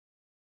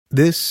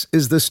This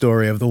is the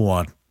story of the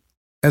one.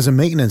 As a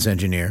maintenance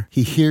engineer,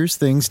 he hears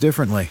things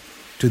differently.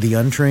 To the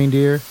untrained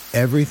ear,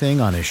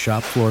 everything on his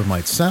shop floor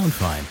might sound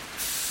fine,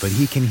 but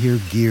he can hear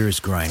gears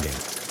grinding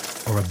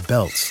or a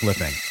belt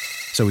slipping.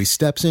 So he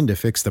steps in to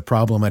fix the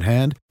problem at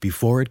hand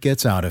before it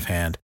gets out of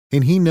hand.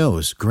 And he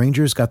knows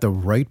Grainger's got the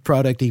right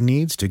product he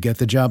needs to get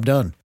the job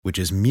done, which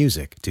is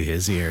music to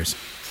his ears.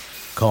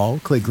 Call,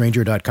 click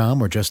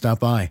Grainger.com, or just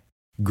stop by.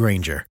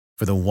 Grainger,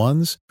 for the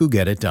ones who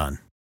get it done.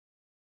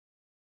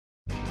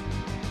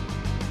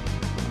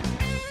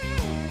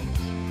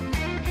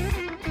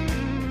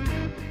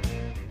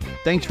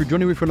 Thanks for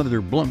joining me for another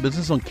Blunt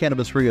Business on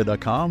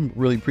CannabisRadio.com.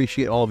 Really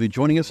appreciate all of you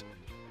joining us.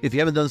 If you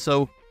haven't done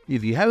so,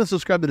 if you haven't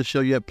subscribed to the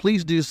show yet,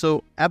 please do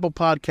so. Apple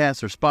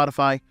Podcasts or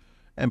Spotify,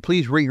 and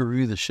please rate and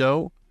review the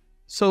show.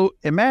 So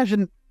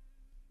imagine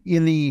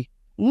in the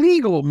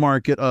legal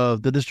market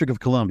of the District of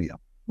Columbia,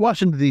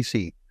 Washington,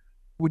 D.C.,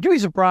 would you be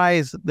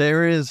surprised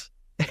there is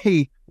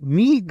a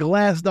neat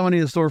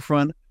glass-dominated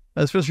storefront,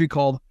 especially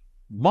called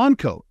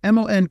Monco,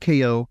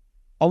 M-O-N-K-O,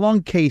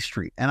 along K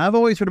Street. And I've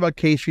always heard about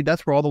K Street.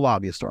 That's where all the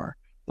lobbyists are.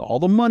 All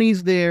the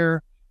money's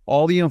there,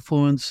 all the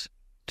influence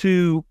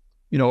to,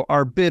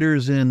 our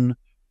bidders in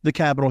the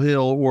Capitol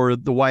Hill or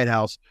the White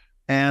House.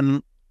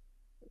 And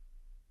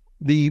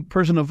the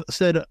person of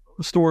said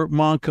store,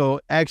 Monco,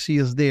 actually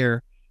is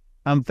there.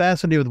 I'm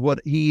fascinated with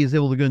what he is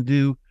able to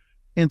do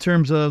in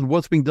terms of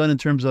what's being done in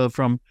terms of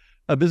from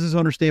a business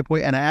owner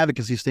standpoint and an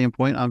advocacy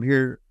standpoint. I'm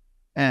here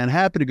and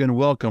happy to go and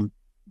welcome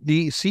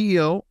the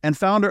CEO and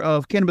founder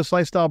of cannabis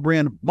lifestyle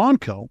brand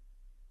Monco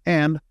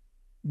and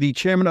the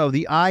chairman of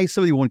the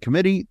I-71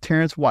 committee,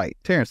 Terrence White.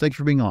 Terrence, thanks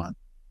for being on.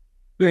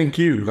 Thank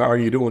you. How are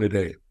you doing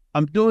today?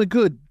 I'm doing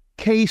good.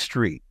 K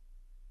Street.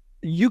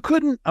 You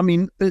couldn't,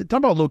 talk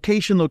about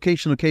location.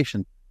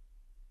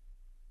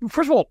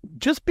 First of all,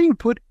 just being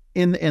put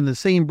in the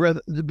same breath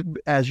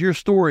as your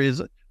store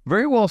is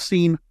very well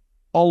seen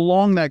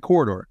along that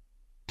corridor.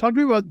 Talk to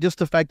me about just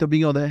the fact of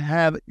being able to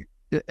have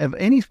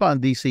any spot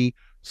in DC,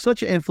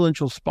 such an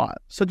influential spot,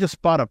 such a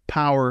spot of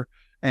power,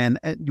 and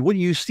what do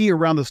you see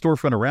around the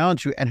storefront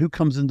around you and who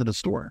comes into the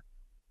store?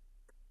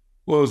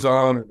 Well, it's an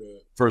honor to,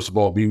 first of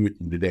all, be with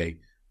you today.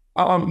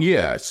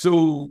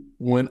 So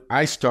when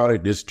I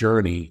started this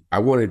journey,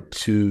 I'm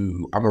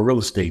a real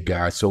estate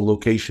guy, so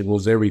location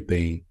was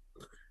everything.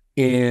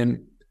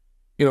 And,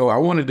 I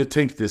wanted to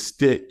take the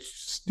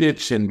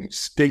stitch and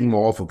stigma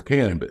off of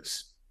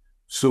cannabis.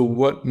 So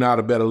what not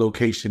a better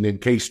location than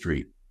K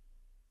Street?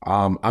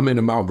 I'm in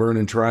the Mount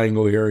Vernon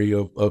Triangle area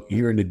of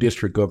here in the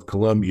District of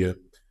Columbia.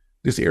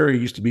 This area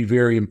used to be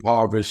very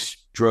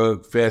impoverished,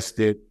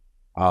 drug-fested,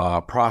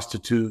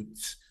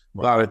 prostitutes,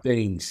 a lot of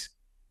things.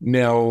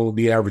 Now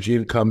the average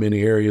income in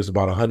the area is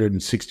about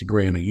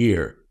 $160,000 a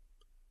year.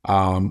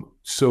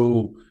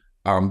 So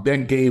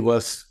that gave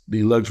us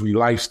the luxury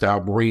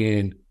lifestyle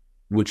brand,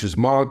 which is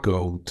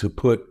Monco, to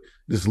put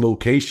this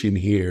location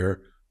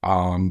here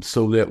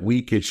so that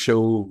we could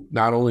show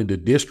not only the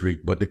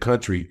district, but the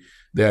country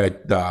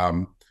that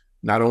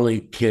not only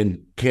can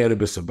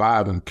cannabis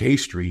survive on K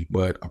Street,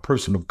 but a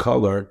person of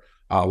color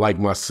like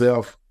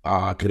myself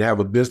could have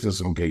a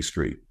business on K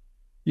Street.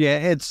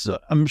 Yeah,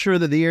 I'm sure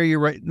that the area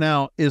right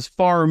now is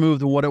far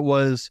removed from what it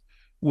was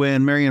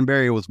when Marion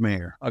Barry was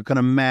mayor. I can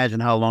imagine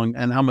how long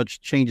and how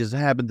much changes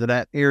happened to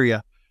that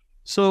area.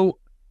 So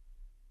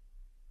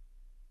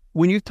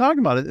when you talk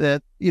about it,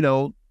 that,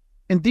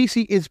 in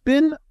DC, it's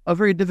been a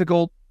very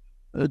difficult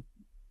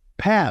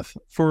path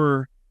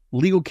for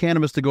legal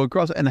cannabis to go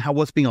across and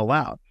what's being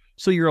allowed.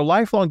 So you're a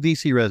lifelong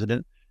DC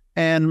resident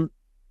and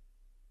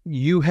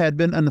you had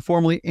been a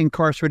formerly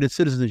incarcerated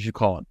citizen, as you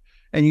call it.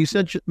 And you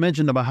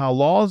mentioned about how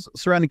laws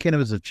surrounding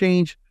cannabis have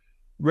changed,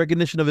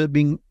 recognition of it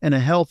being in a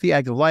healthy,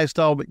 active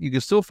lifestyle, but you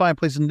can still find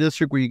places in the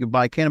district where you can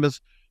buy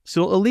cannabis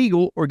still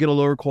illegal or get a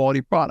lower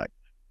quality product.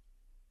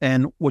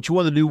 And what you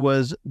wanted to do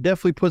was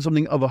definitely put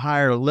something of a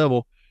higher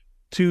level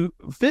to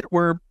fit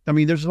where,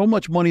 there's so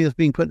much money that's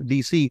being put in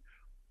DC.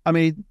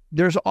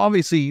 There's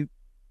obviously,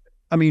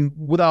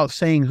 without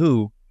saying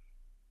who,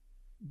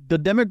 the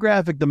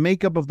demographic, the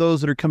makeup of those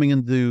that are coming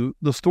into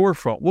the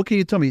storefront. What can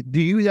you tell me?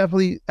 Do you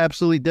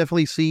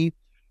definitely see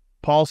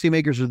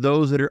policymakers or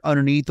those that are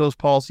underneath those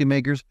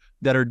policymakers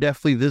that are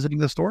definitely visiting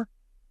the store?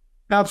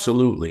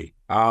 Absolutely.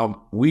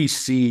 We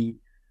see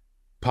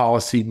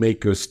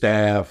policymaker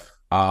staff.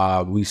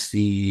 We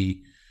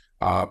see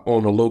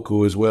on the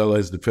local as well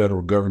as the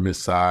federal government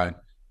side.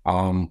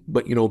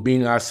 But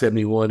being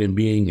I-71 and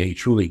being a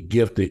truly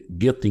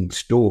gifting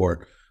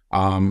store,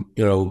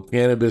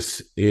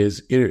 cannabis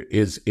is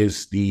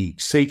the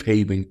safe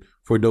haven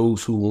for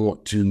those who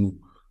want to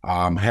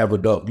have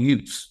adult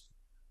use.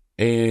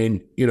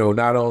 And,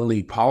 not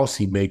only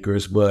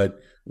policymakers, but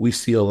we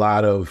see a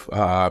lot of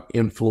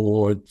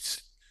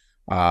influence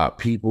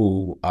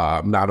people,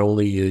 not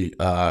only,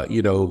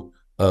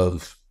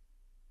 of,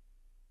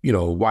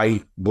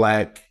 white,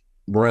 black,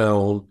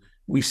 brown.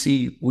 We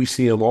see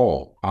them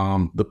all.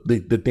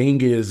 The thing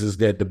is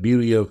that the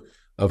beauty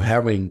of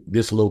having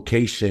this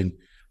location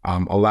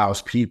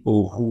allows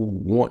people who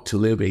want to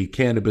live a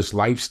cannabis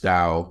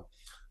lifestyle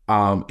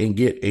and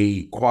get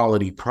a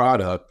quality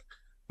product,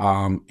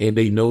 and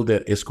they know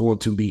that it's going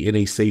to be in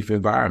a safe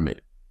environment.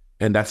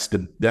 And that's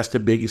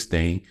the biggest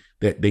thing,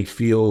 that they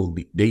feel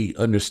they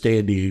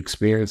understand the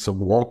experience of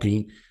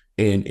walking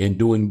and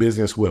doing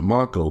business with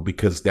Monco,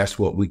 because that's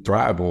what we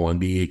thrive on,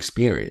 the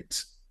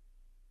experience.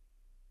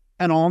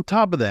 And on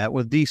top of that,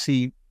 with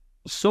DC,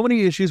 so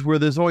many issues where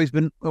there's always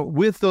been,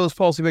 with those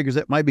policymakers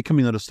that might be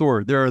coming to the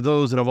store, there are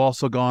those that have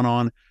also gone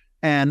on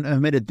and have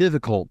made it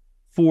difficult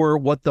for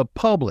what the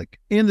public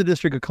in the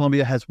District of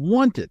Columbia has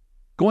wanted,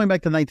 going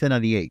back to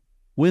 1998,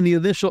 when the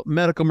initial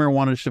medical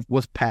marijuana initiative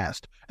was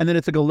passed. And then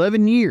it took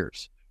 11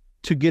 years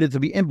to get it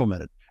to be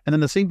implemented. And then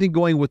the same thing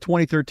going with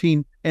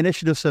 2013,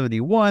 Initiative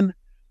 71,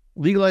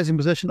 legalizing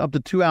possession up to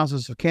 2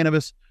 ounces of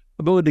cannabis,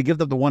 ability to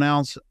gift up to 1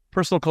 ounce,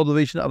 personal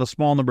cultivation of a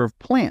small number of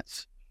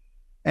plants.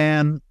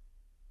 And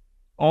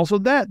also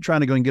that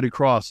trying to go and get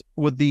across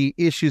with the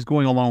issues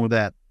going along with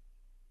that.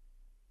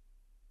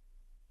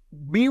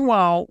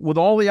 Meanwhile, with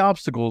all the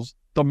obstacles,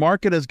 the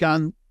market has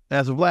gotten,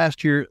 as of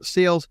last year,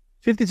 sales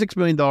 $56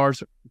 million,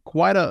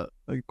 quite an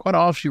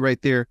offshoot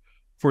right there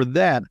for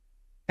that.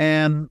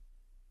 And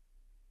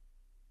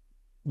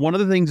one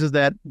of the things is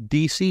that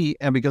DC,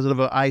 and because of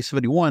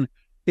I-71,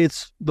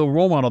 it's the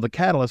role model, the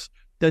catalyst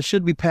that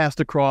should be passed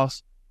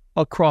across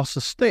the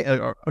state,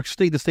 or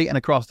state to state, and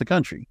across the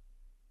country.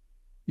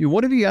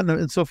 What have you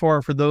gotten so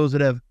far for those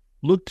that have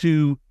looked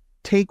to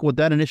take what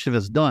that initiative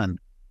has done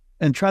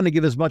and trying to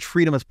give as much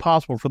freedom as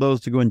possible for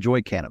those to go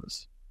enjoy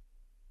cannabis?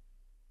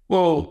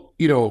 Well,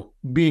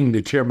 being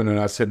the chairman of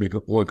our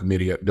 71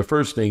 committee, the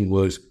first thing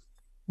was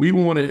we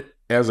wanted,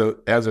 as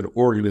an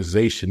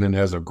organization and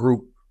as a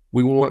group,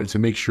 we wanted to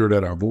make sure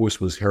that our voice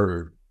was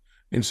heard.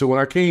 And so when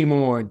I came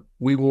on,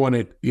 we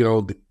wanted,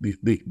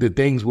 the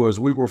things was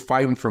we were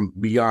fighting from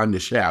beyond the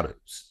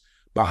shadows,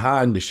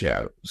 behind the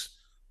shadows.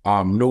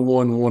 No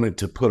one wanted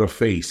to put a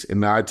face.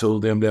 And I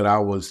told them that I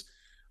was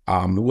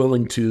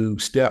willing to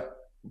step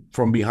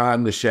from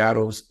behind the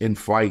shadows and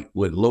fight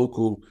with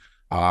local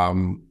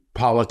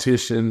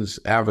politicians,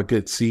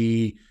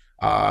 advocacy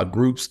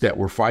groups that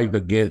were fighting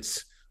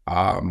against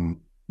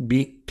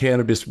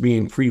cannabis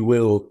being free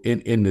will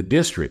in the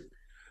district.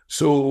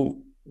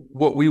 So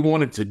what we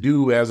wanted to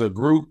do as a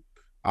group,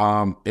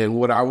 and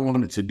what I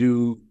wanted to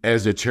do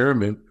as a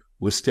chairman,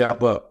 was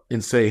step up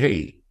and say,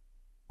 hey,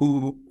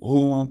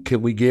 who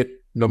can we get,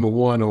 number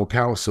one, on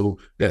council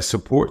that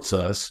supports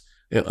us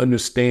and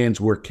understands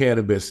where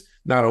cannabis,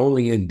 not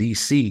only in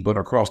DC, but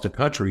across the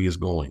country, is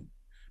going?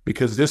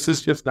 Because this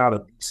is just not a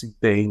DC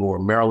thing or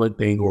a Maryland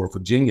thing or a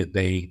Virginia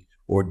thing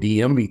or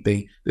DMV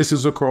thing. This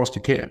is across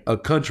the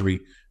country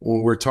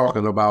when we're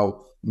talking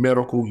about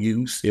medical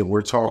use and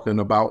we're talking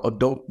about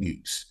adult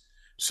use.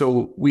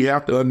 So we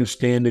have to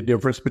understand the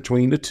difference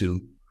between the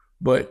two.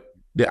 But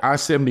the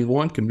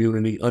I-71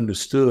 community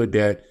understood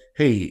that,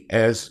 hey,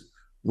 as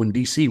when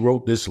DC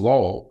wrote this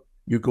law,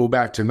 you go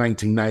back to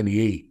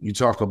 1998, you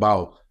talk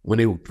about when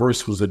it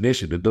first was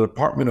initiated, the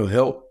Department of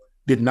Health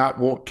did not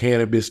want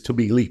cannabis to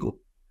be legal.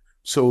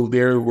 So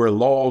there were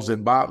laws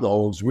and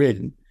bylaws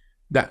written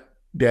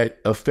that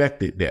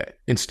affected that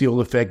and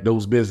still affect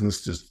those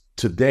businesses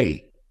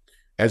today.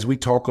 As we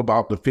talk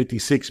about the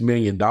 $56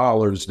 million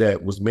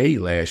that was made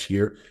last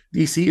year,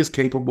 DC is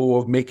capable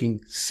of making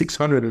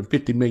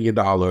 $650 million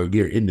a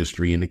year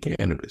industry in the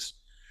cannabis.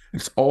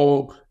 It's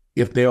all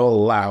if they'll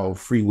allow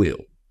free will.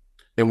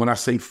 And when I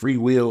say free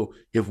will,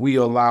 if we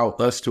allow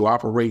us to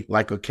operate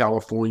like a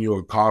California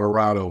or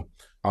Colorado,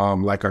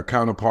 like our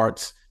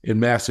counterparts in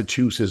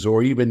Massachusetts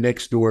or even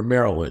next door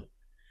Maryland,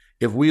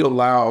 if we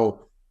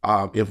allow,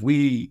 if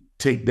we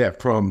take that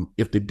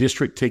if the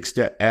district takes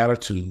that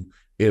attitude,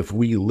 if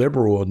we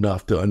liberal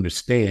enough to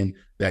understand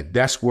that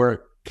that's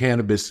where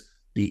cannabis,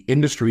 the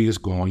industry is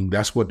going,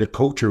 that's what the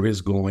culture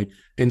is going.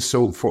 And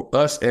so for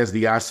us as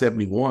the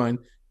I-71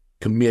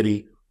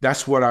 committee,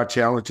 that's what our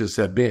challenges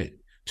have been,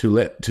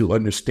 to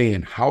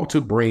understand how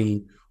to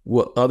bring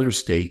what other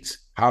states,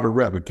 how to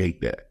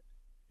replicate that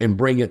and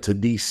bring it to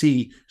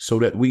DC so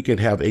that we can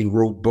have a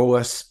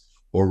robust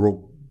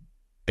or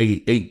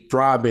a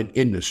thriving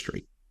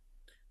industry.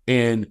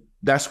 And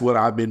that's what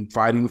I've been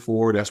fighting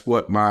for. That's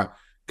what my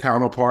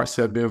counterparts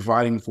have been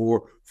fighting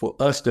for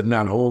us to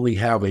not only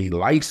have a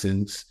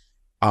license,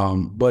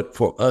 but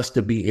for us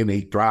to be in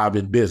a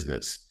thriving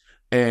business.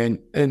 And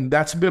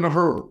that's been a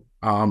hurdle.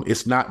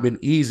 It's not been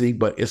easy,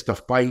 but it's the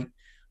fight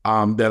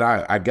that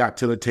I got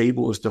to the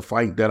table. It's the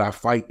fight that I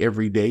fight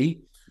every day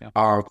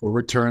for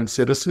returned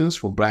citizens,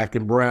 for Black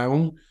and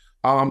brown,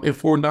 and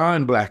for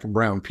non-Black and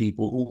brown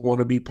people who want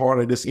to be part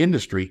of this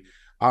industry.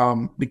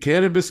 The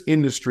cannabis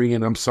industry,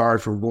 and I'm sorry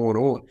for going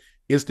on,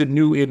 is the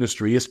new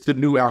industry. It's the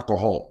new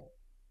alcohol.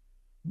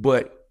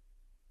 But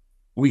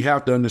we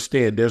have to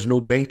understand there's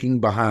no banking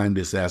behind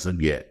this as of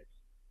yet.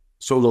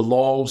 So the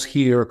laws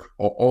here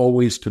are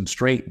always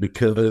constrained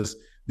because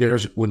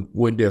there's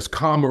when there's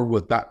commerce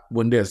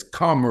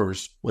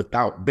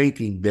without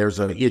banking, there's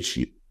an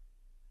issue.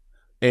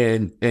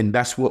 And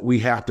that's what we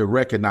have to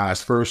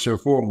recognize first and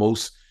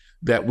foremost,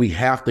 that we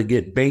have to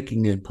get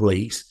banking in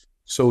place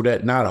so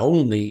that not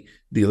only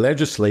the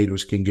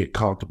legislators can get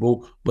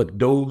comfortable, but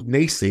those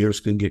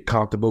naysayers can get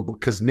comfortable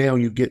because now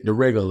you get to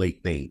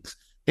regulate things.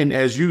 And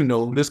as you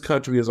know, this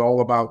country is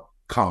all about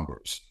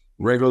commerce,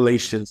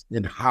 regulations,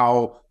 and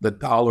how the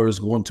dollar is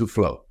going to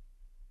flow.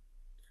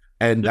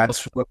 And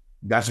that's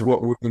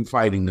what we've been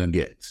fighting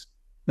against.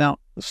 Now,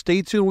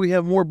 stay tuned. We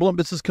have more Blunt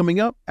Business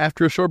coming up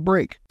after a short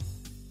break.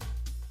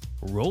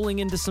 Rolling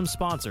into some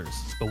sponsors,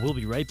 but we'll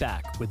be right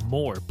back with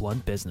more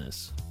Blunt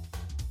Business.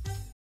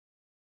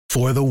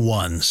 For the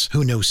ones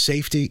who know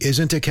safety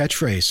isn't a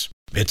catchphrase,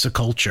 it's a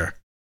culture.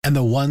 And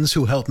the ones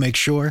who help make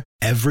sure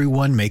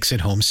everyone makes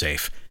it home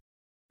safe.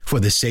 For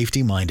the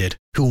safety-minded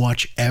who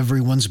watch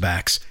everyone's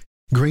backs,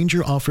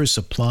 Grainger offers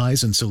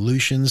supplies and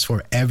solutions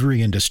for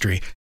every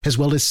industry, as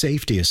well as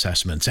safety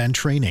assessments and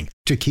training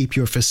to keep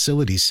your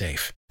facilities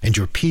safe and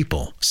your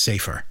people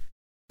safer.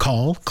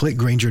 Call, click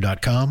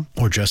Grainger.com,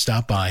 or just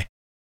stop by.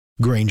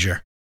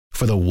 Grainger,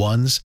 for the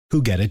ones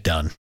who get it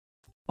done.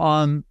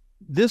 On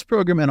this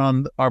program and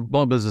on our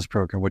Blunt Business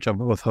program, which I'm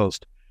both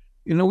host,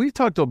 we've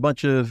talked to a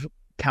bunch of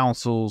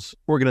councils,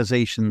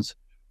 organizations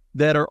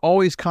that are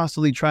always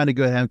constantly trying to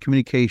go ahead and have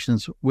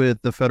communications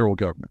with the federal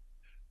government,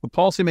 with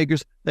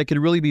policymakers that can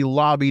really be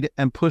lobbied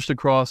and pushed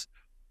across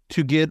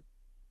to get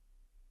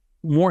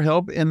more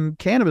help in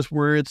cannabis,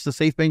 where it's the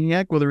Safe Banking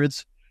Act, whether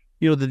it's,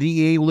 the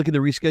DEA looking to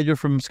reschedule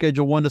from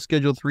Schedule 1 to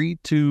Schedule 3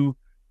 to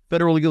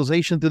federal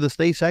legalization through the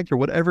STATES Act or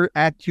whatever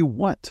act you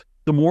want.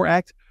 The MORE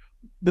Act.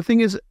 The thing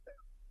is,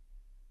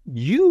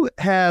 you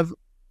have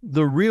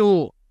the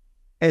real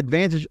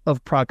advantage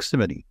of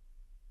proximity.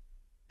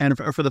 And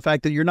for the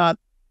fact that you're not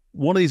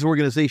one of these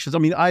organizations. I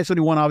mean,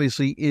 I-71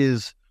 obviously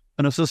is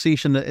an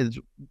association that is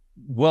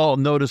well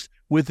noticed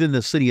within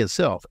the city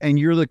itself. And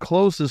you're the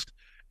closest.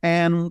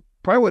 And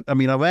probably I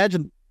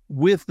imagine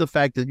with the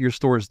fact that your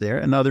store is there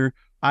and other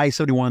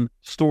I-71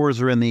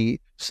 stores are in the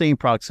same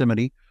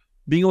proximity,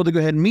 being able to go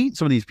ahead and meet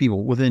some of these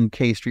people within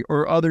K Street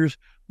or others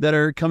that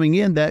are coming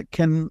in that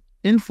can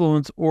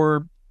influence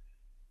or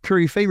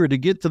curry favor to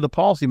get to the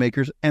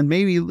policymakers and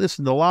maybe,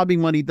 listen, the lobbying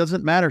money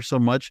doesn't matter so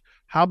much.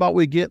 How about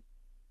we get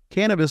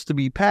cannabis to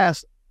be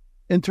passed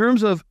in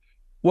terms of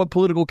what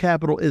political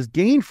capital is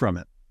gained from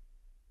it,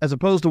 as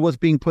opposed to what's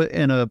being put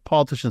in a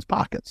politician's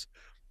pockets?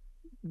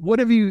 What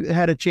have you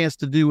had a chance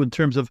to do in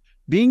terms of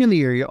being in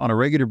the area on a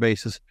regular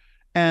basis?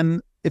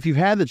 And if you've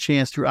had the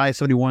chance through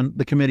I-71,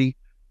 the committee,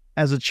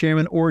 as a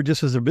chairman or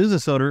just as a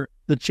business owner,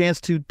 the chance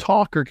to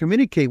talk or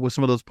communicate with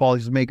some of those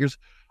policymakers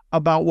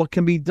about what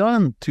can be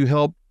done to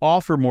help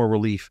offer more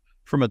relief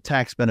from a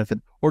tax benefit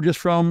or just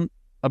from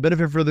a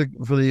benefit for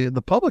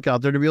the public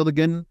out there to be able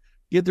to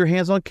get their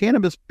hands on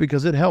cannabis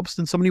because it helps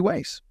in so many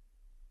ways.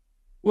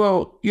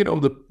 Well,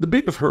 the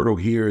biggest hurdle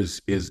here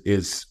is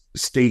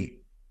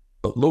state,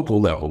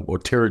 local level or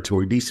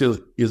territory.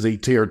 DC is a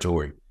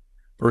territory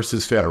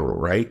versus federal,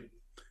 right?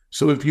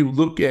 So if you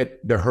look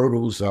at the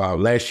hurdles,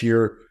 last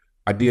year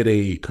I did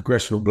a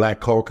Congressional Black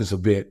Caucus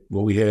event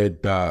where we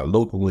had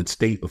local and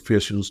state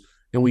officials,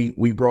 and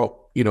we brought,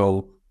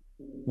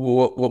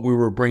 what we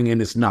were bringing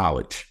is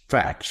knowledge,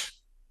 facts.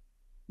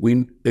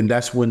 And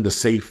that's when the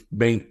Safe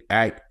Bank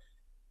Act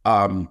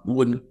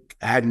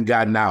hadn't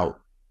gotten out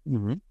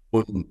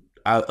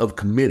of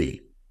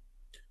committee.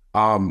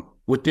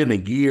 Within a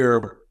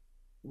year,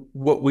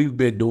 what we've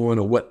been doing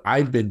or what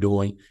I've been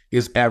doing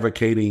is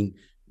advocating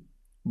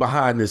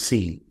behind the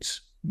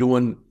scenes,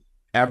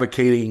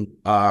 advocating.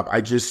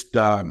 I just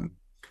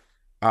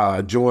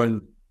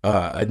joined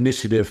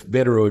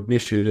Federal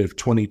Initiative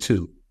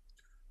 22,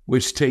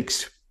 which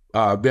takes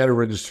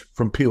veterans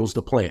from pills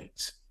to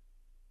plants.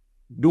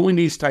 Doing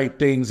these type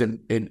things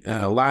and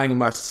aligning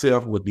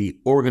myself with the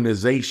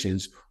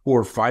organizations who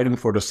are fighting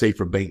for the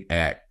Safer Bank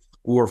Act,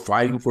 who are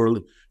fighting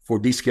for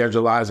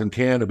deschedulizing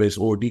cannabis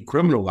or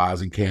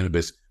decriminalizing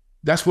cannabis.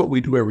 That's what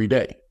we do every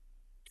day,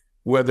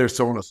 whether it's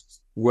on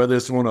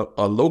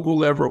a local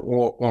level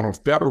or on a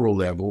federal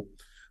level.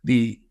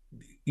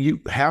 You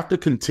have to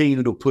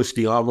continue to push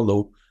the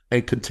envelope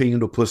and continue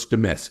to push the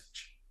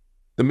message.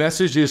 The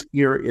message is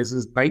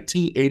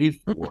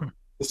 1984.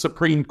 The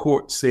Supreme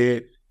Court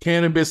said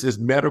cannabis is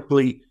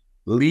medically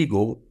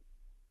legal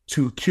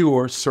to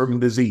cure certain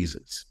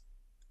diseases.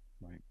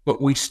 Right.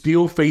 But we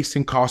still face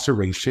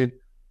incarceration.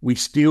 We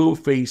still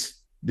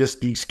face this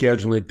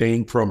descheduling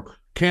thing from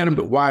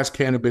cannabis. Why is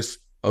cannabis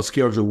a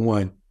Schedule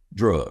 1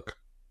 drug?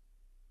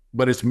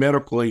 But it's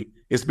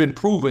been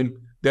proven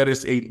that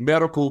it's a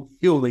medical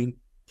healing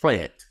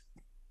plant.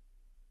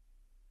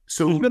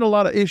 So there's been a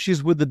lot of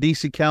issues with the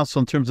DC Council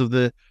in terms of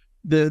the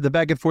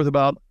back and forth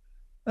about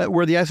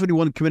where the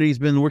I-71 committee has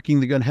been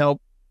working to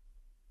help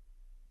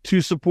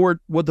to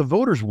support what the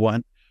voters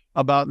want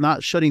about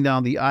not shutting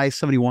down the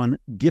I-71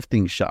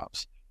 gifting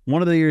shops.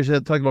 One of the areas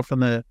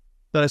that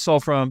I saw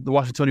from the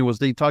Washingtonian was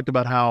they talked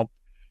about how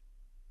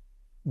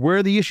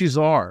where the issues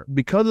are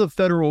because of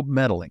federal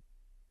meddling,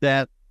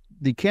 that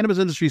the cannabis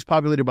industry is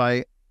populated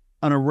by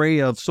an array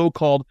of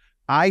so-called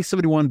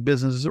I-71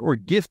 businesses or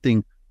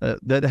gifting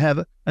that have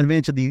an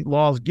advantage of the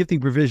law's gifting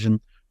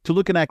provision to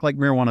look and act like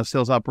marijuana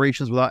sales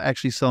operations without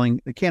actually selling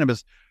the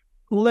cannabis.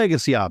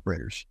 Legacy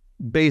operators,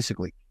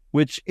 basically,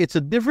 which that's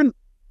a different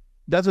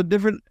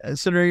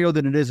scenario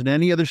than it is in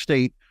any other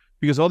state,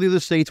 because all the other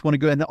states want to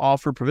go ahead and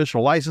offer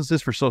provisional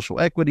licenses for social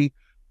equity,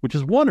 which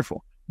is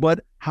wonderful.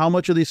 But how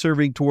much are they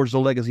serving towards the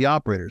legacy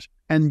operators?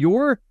 And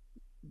the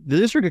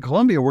District of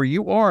Columbia, where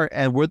you are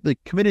and where the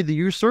committee that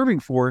you're serving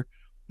for,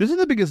 this is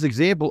the biggest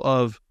example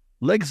of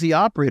legacy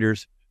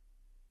operators,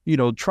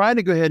 trying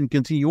to go ahead and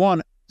continue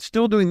on,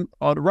 still doing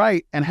all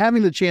right and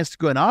having the chance to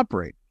go and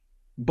operate,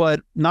 but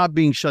not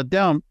being shut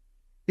down.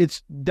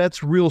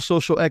 That's real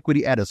social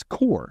equity at its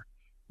core.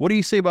 What do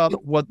you say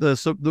about what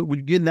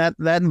getting that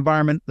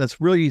environment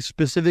that's really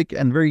specific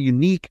and very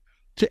unique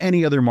to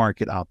any other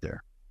market out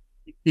there?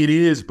 It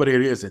is, but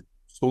it isn't.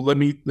 So let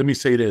me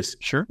say this.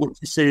 Sure. What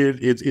you said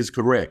is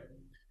correct.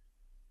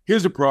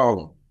 Here's the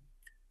problem.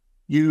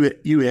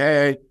 You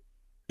had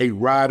a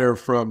rider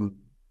from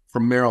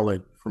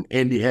Maryland, from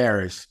Andy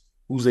Harris,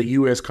 who's a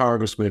U.S.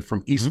 congressman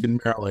from Eastern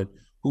Maryland,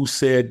 who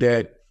said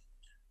that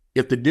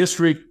if the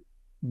district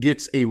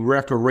gets a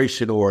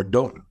recreational or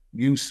adult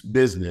use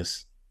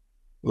business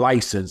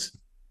license,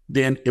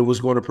 then it was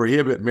going to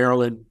prohibit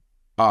Maryland.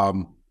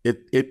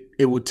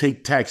 It would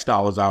take tax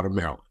dollars out of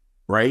Maryland,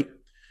 right?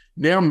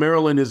 Now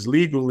Maryland is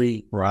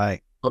legally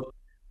right.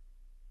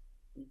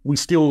 We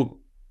still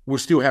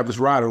have this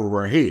rider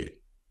over our head.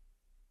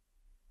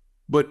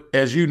 But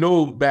as you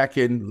know, back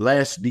in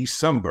last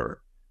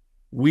December,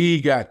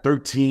 we got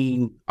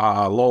 13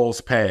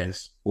 laws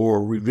passed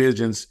or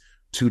revisions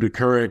to the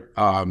current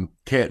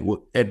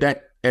at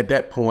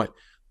that point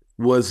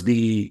was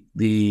the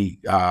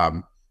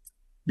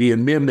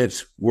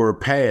amendments were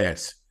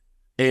passed.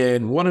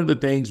 And one of the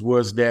things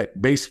was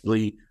that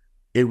basically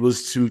it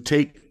was to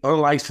take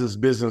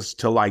unlicensed business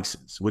to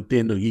license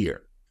within a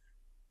year.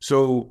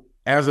 So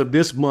as of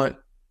this month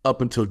up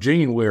until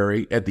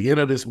January, at the end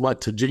of this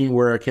month to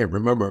January, I can't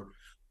remember,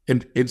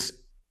 and it's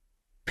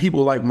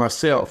people like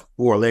myself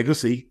who are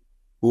legacy,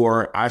 who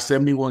are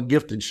I-71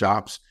 gifting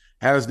shops,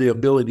 has the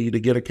ability to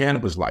get a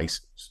cannabis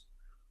license.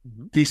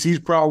 DC's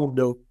problem,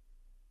 though,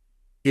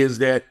 is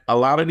that a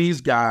lot of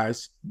these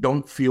guys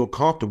don't feel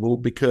comfortable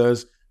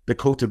because the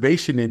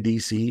cultivation in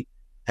DC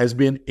has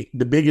been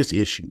the biggest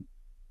issue.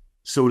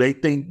 So they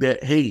think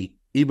that, hey,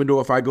 even though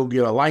if I go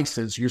get a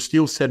license, you're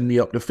still setting me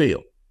up to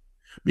fail,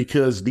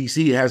 because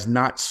DC has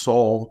not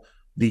solved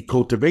the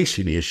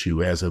cultivation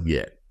issue as of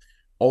yet.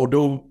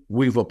 Although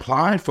we've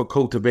applied for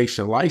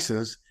cultivation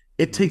license,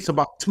 it takes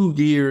about 2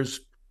 years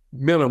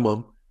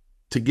minimum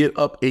to get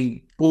up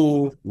a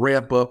full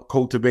ramp-up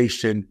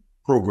cultivation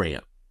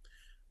program.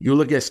 You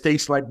look at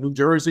states like New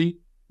Jersey,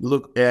 you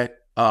look at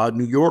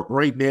New York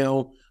right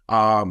now,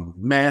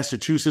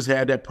 Massachusetts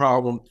had that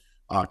problem,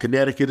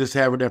 Connecticut is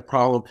having that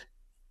problem.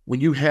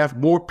 When you have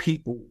more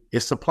people,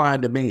 it's supply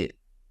and demand.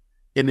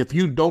 And if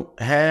you don't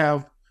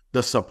have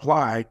the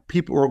supply,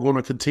 people are going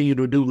to continue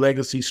to do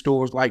legacy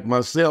stores like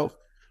myself,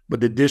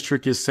 but the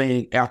district is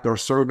saying after a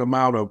certain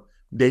amount of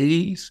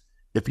days,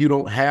 if you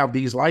don't have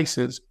these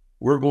licenses,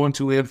 we're going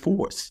to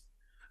enforce.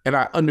 And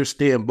I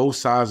understand both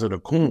sides of the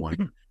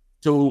coin.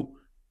 So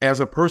as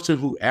a person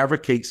who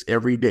advocates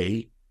every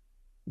day,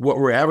 what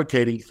we're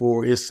advocating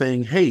for is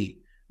saying, hey,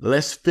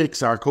 let's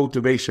fix our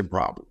cultivation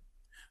problem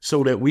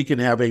so that we can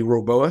have a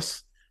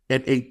robust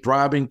and a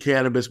thriving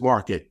cannabis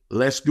market.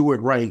 Let's do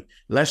it right.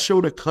 Let's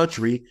show the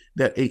country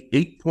that a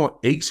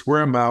 8.8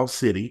 square mile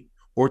city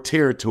or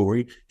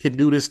territory can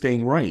do this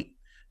thing right.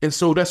 And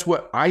so that's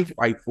what I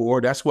fight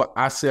for. That's what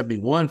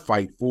I-71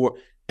 fight for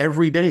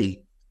every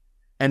day.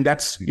 And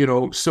that's,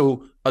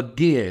 so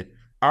again,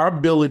 our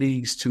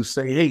abilities to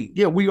say, hey,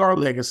 yeah, we are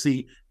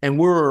legacy and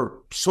we're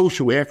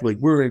social equity.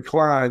 We're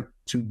inclined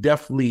to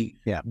definitely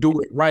do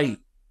it right.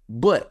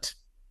 But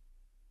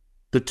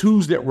the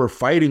tools that we're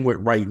fighting with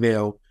right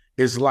now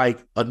is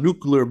like a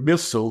nuclear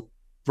missile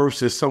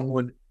versus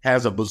someone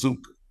has a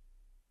bazooka.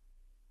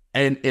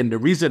 And the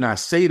reason I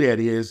say that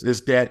is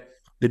that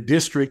the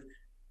district,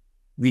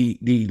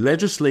 the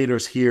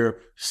legislators here,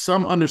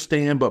 some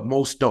understand, but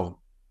most don't.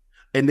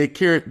 And they're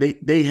carrying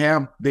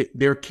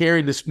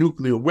this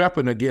nuclear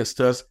weapon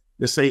against us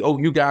to say, oh,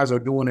 you guys are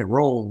doing it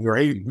wrong.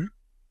 You're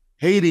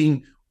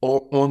hating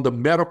on the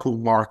medical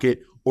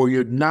market, or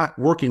you're not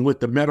working with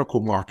the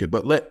medical market.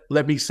 But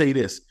let me say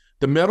this.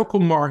 The medical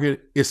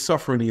market is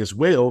suffering as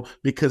well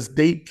because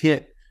they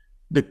can't,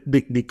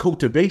 the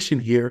cultivation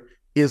here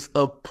is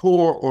of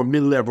poor or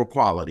mid-level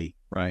quality.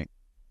 Right.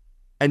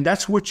 And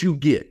that's what you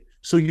get.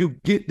 So you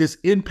get this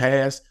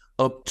impasse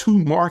of two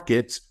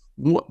markets.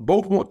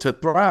 Both want to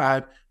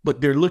thrive,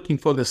 but they're looking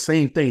for the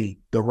same thing,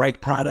 the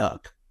right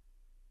product.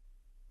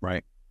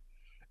 Right.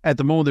 At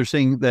the moment, they're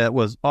saying that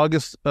was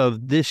August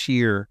of this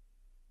year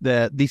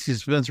that DC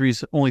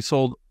dispensaries only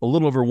sold a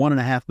little over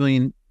 $1.5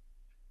 million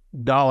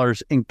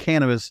in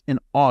cannabis in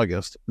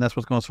August. And that's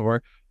what's going on so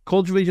far.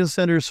 Cultivation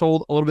centers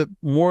sold a little bit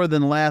more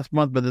than last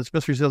month, but the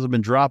dispensary sales have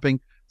been dropping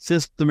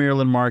since the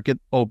Maryland market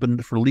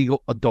opened for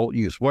legal adult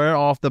use. We're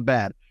off the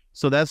bat.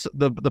 So that's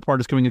the part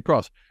that's coming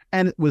across.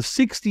 And with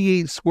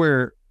 68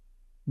 square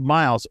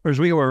miles, or as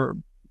we were,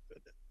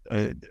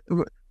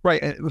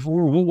 right,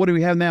 what do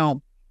we have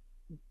now?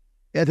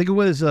 I think it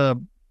was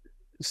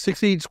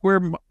 60 square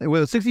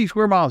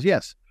miles.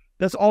 Yes,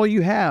 that's all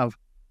you have.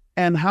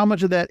 And how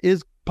much of that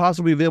is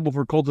possibly available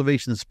for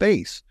cultivation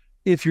space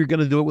if you're going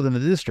to do it within the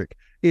district?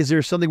 Is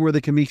there something where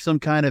there can be some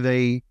kind of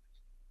a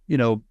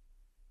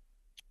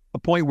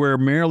point where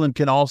Maryland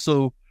can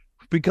also,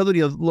 because of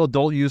the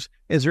adult use,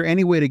 is there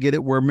any way to get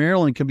it where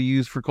Maryland can be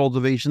used for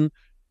cultivation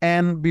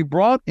and be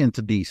brought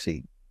into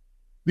DC?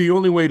 The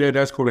only way that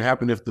that's going to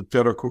happen if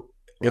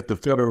the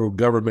federal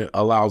government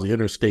allows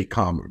interstate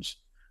commerce.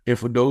 And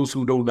for those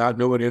who do not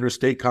know what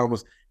interstate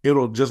commerce,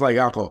 it'll, just like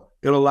alcohol,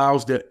 it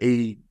allows that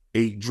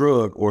a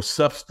drug or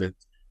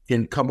substance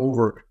can come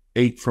over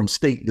from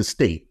state to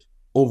state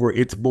over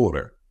its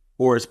border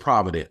or its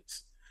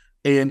providence.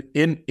 And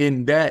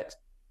in that,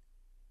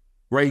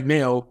 right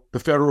now, the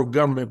federal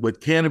government,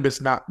 with cannabis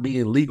not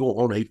being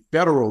legal on a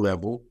federal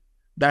level,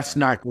 that's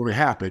not going to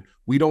happen.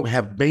 We don't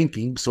have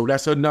banking, so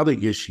that's another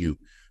issue.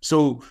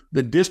 So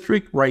the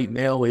district right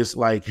now is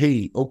like,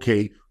 hey,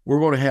 okay, we're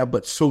going to have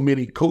but so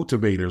many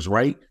cultivators,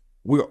 right?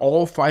 We're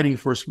all fighting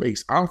for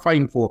space. I'm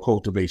fighting for a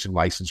cultivation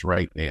license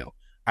right now.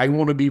 I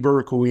want to be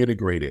vertically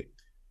integrated.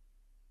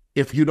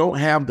 If you don't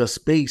have the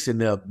space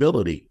and the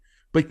ability,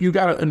 but you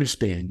got to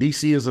understand,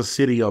 DC is a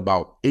city of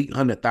about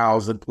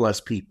 800,000 plus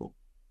people.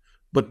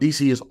 But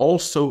DC is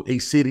also a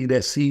city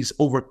that sees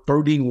over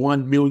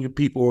 31 million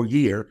people a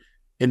year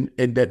and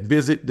that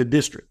visit the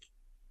district.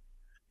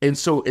 And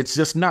so it's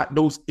just not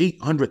those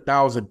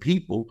 800,000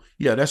 people.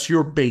 Yeah, that's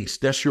your base.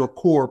 That's your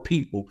core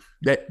people.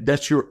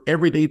 That's your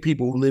everyday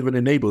people who live in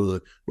the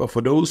neighborhood. But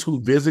for those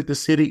who visit the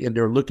city and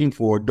they're looking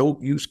for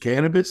adult use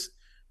cannabis,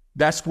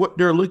 that's what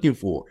they're looking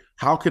for.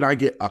 How can I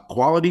get a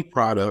quality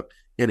product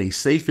in a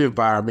safe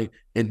environment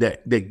and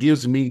that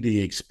gives me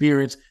the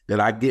experience that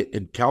I get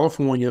in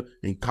California,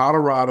 in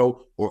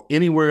Colorado, or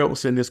anywhere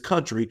else in this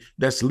country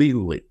that's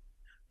legally.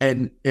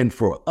 And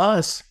for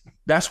us,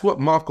 that's what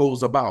Monco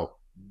is about.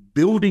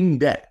 Building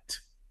that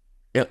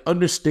and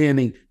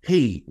understanding,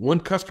 hey, one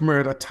customer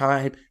at a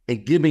time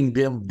and giving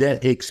them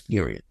that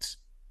experience.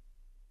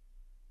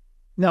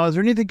 Now, is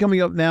there anything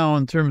coming up now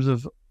in terms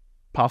of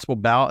possible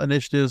ballot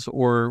initiatives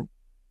or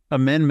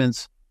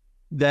amendments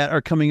that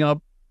are coming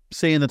up,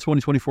 say, in the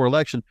 2024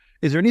 election?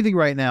 Is there anything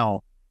right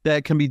now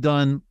that can be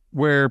done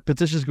where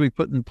petitions can be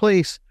put in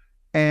place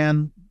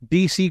and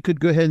DC could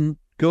go ahead and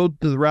go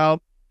to the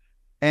route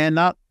and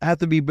not have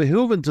to be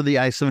beholden to the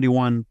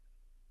I-71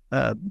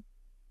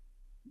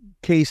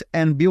 case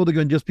and be able to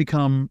go and just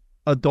become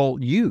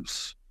adult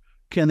use?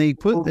 Can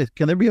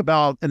there be a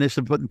ballot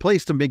initiative put in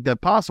place to make that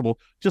possible,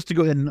 just to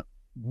go ahead and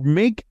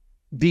make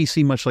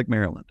DC much like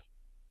Maryland?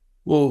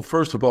 Well,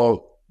 first of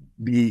all,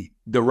 the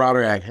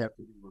Rider Act has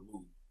to be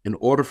removed. In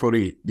order for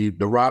the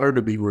rider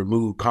to be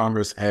removed,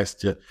 Congress has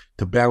to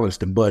balance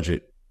the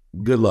budget.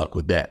 Good luck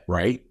with that,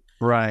 right?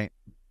 Right.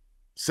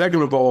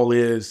 Second of all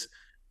is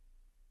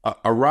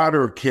a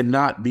rider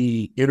cannot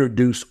be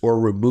introduced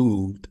or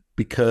removed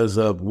because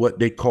of what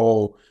they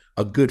call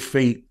a good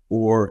faith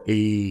or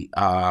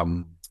I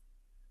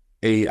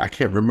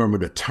can't remember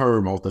the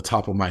term off the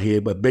top of my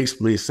head, but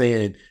basically it's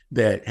saying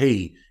that,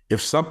 hey, if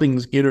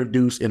something's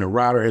introduced and a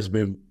rider has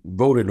been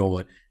voted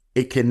on,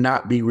 it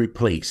cannot be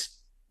replaced.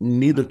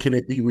 Neither can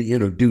it be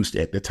reintroduced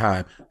at the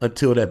time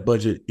until that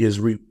budget is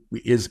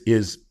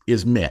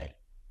met.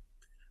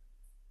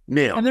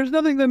 Now, and there's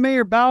nothing that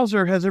Mayor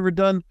Bowser has ever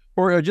done,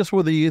 or just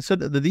where the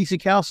DC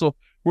Council,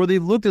 where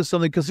they've looked at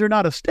something, because they're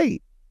not a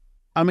state.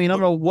 I mean, I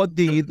don't know what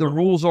the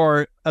rules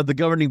are of the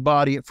governing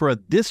body for a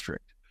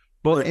district,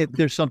 but if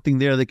there's something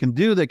there they can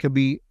do that could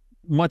be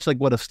much like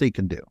what a state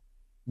can do.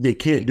 They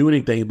can't do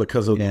anything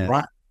because of the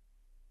rider.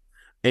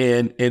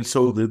 And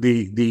so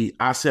the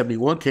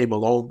I-71 came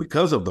along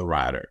because of the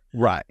rider.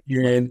 Right.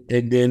 And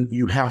then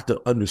you have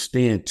to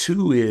understand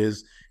too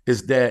is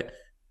that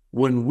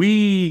when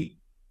we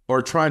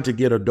are trying to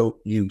get adult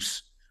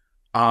use,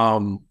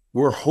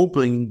 we're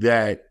hoping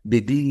that the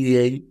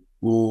DEA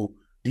will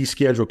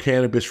deschedule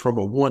cannabis from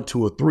a 1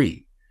 to a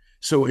 3.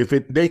 So if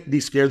they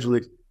deschedule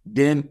it,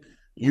 then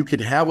you can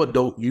have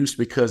adult use,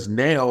 because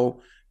now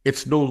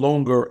it's no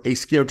longer a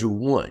Schedule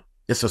 1,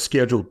 it's a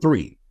Schedule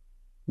 3,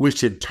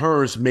 which in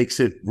turns makes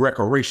it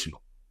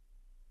recreational.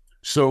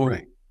 So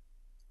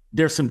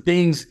there's some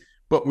things,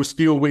 but we're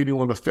still waiting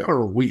on the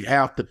federal. You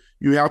have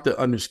to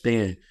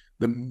understand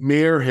the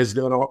mayor has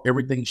done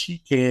everything she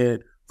can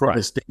from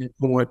the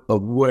standpoint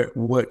of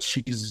what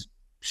she's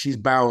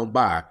bound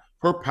by.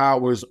 Her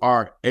powers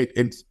are,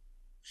 and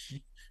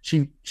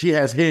she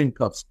has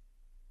handcuffs,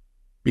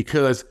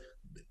 because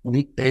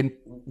when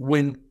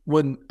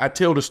I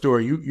tell the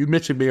story, you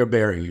mentioned Mayor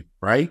Berrien,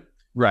 right?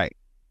 Right.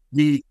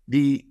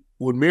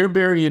 When Mayor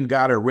Berrien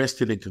got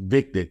arrested and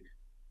convicted,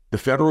 the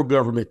federal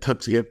government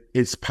took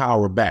its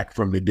power back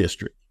from the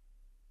district.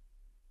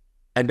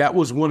 And that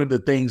was one of the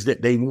things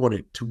that they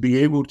wanted, to be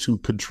able to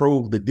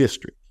control the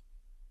district.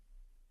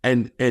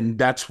 And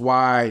that's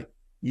why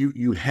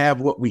you have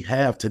what we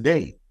have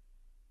today.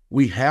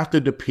 We have to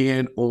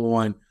depend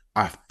on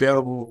our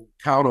federal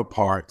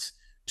counterparts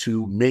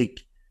to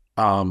make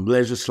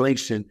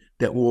legislation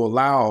that will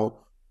allow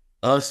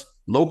us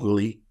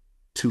locally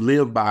to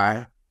live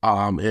by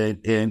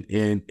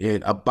and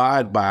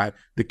abide by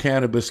the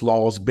cannabis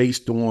laws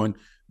based on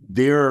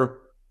their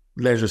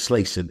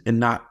legislation and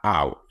not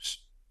ours.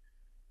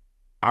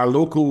 Our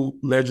local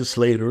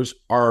legislators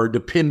are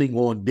depending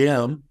on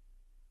them,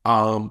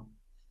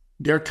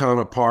 their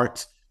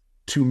counterparts,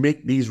 to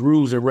make these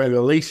rules and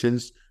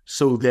regulations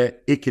so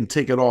that it can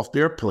take it off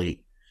their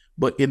plate.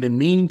 But in the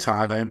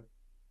meantime,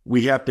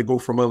 we have to go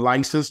from a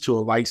license to a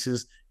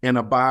license and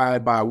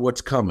abide by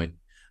what's coming.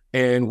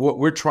 And what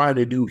we're trying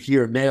to do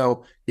here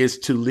now is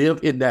to live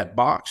in that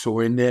box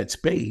or in that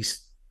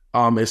space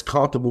as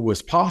comfortable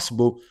as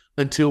possible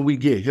until we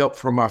get help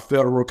from our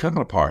federal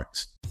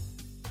counterparts.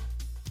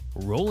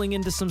 Rolling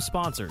into some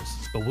sponsors,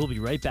 but we'll be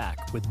right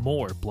back with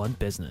more Blunt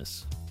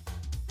Business.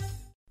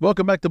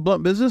 Welcome back to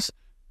Blunt Business.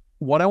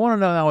 What I want to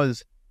know now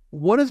is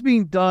what is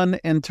being done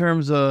in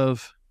terms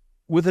of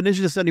with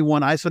Initiative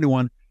 71,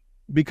 I-71,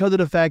 because of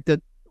the fact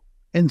that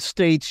in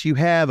states you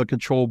have a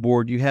control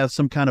board, you have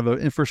some kind of an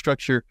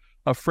infrastructure,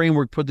 a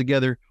framework put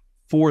together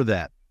for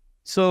that.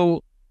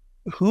 So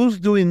who's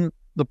doing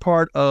the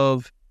part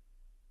of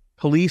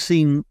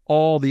policing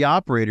all the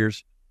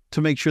operators to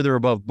make sure they're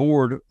above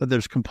board, that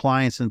there's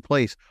compliance in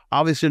place?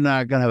 Obviously, they're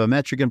not going to have a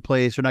metric in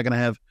place. They're not going to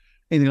have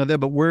anything like that.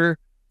 But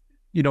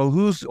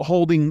who's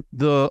holding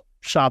the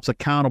shops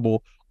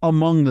accountable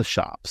among the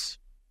shops?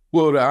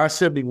 Well, the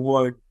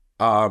I-71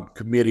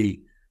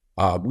 committee,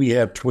 we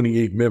have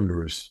 28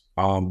 members.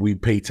 We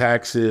pay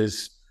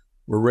taxes.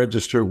 We're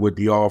registered with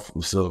the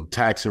Office of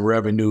Tax and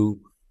Revenue.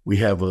 We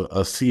have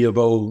a C of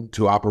O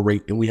to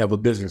operate, and we have a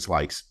business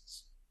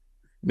license.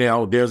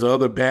 Now, there's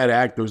other bad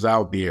actors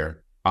out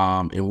there.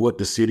 And what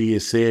the city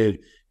has said,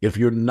 if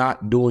you're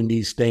not doing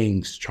these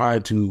things,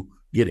 trying to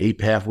get a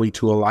pathway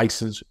to a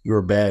license, you're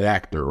a bad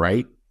actor,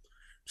 right?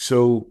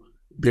 So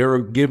they're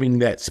giving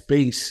that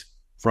space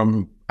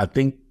from, I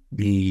think,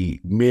 the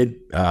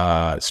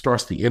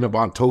starts the end of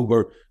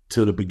October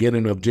to the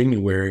beginning of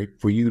January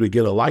for you to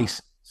get a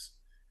license.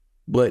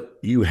 But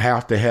you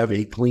have to have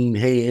a clean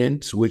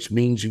hands, which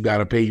means you got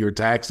to pay your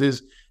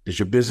taxes, that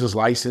your business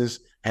license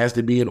has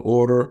to be in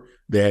order,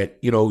 that,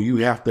 you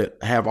have to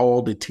have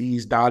all the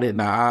T's dotted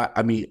and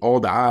all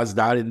the I's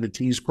dotted and the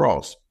T's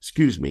crossed.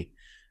 Excuse me.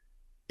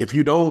 If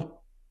you don't,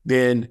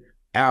 then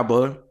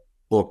ABBA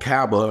or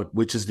CABA,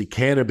 which is the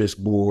Cannabis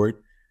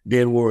Board,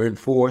 then will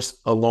enforce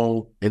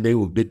alone, and they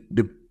will be,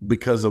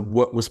 because of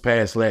what was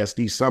passed last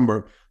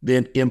December,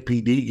 then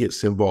MPD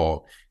gets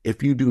involved.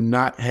 If you do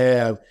not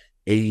have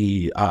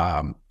a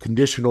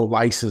conditional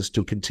license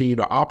to continue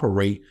to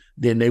operate,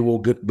 then they will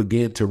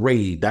begin to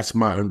raid. That's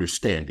my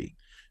understanding.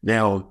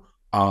 Now,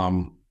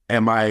 am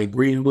I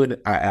agreeing with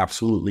it? I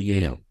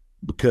absolutely am,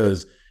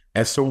 because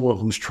as someone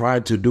who's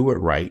trying to do it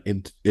right,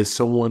 and as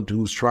someone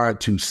who's trying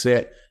to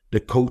set the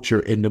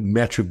culture and the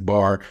metric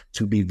bar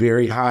to be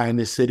very high in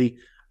the city,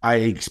 I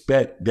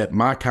expect that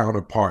my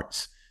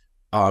counterparts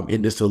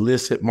in this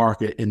illicit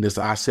market, in this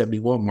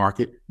I-71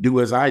 market, do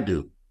as I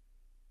do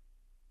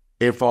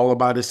and follow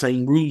by the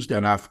same rules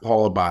that I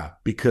follow by.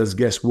 Because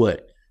guess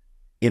what?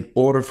 In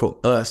order for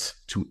us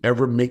to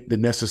ever make the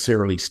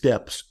necessary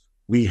steps,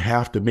 we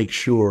have to make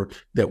sure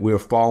that we're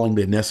following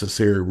the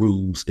necessary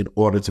rules in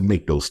order to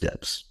make those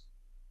steps.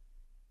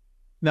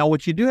 Now,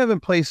 what you do have in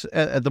place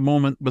at the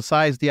moment,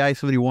 besides the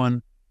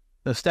I-71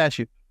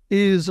 statute,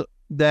 is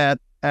that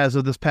as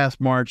of this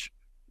past March,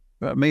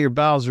 Mayor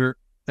Bowser,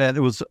 it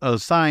was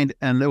signed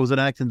and it was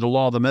enacted into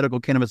law, the Medical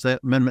Cannabis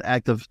Amendment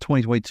Act of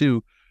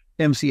 2022,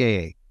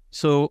 MCAA.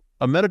 So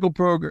a medical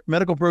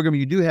program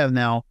you do have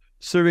now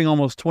serving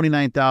almost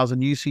 29,000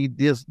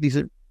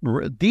 DC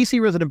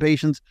resident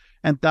patients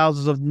and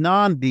thousands of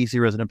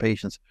non-DC resident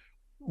patients.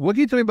 What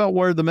can you tell me about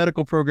where the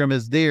medical program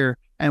is there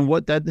and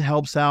what that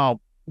helps out?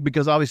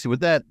 Because obviously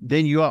with that,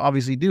 then you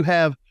obviously do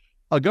have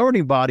a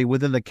governing body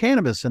within the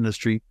cannabis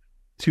industry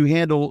to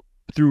handle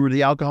through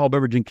the Alcohol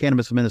Beverage and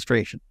Cannabis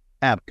Administration,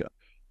 ABCA.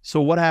 So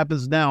what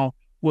happens now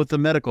with the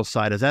medical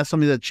side? Is that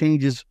something that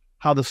changes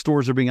how the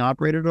stores are being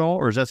operated at all?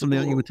 Or is that something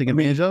that you would take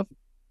advantage of?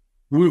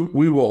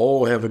 We will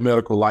all have a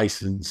medical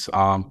license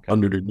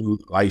under the new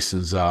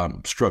license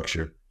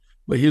structure.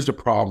 But here's the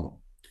problem.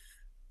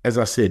 As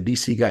I said,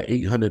 DC got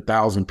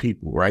 800,000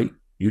 people, right?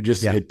 You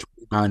just had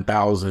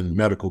 29,000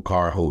 medical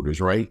card holders,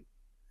 right?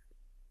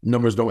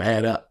 Numbers don't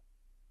add up.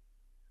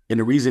 And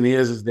the reason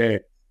is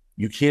that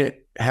you can't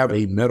have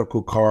a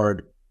medical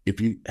card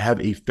if you have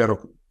a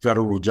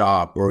federal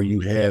job, or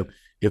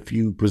if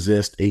you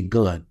possessed a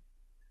gun.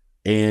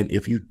 And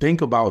if you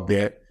think about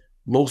that,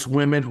 most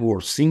women who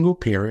are single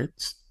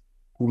parents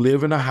who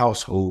live in a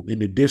household in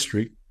the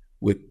district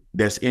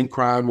that's in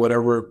crime,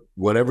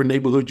 whatever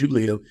neighborhood you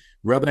live,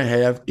 rather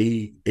have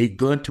a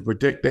gun to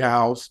protect their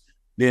house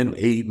than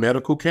a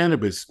medical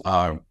cannabis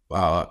card.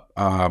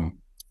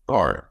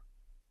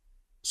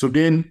 So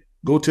then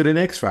go to the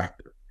next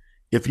factor.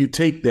 If you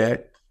take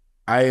that,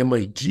 I am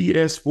a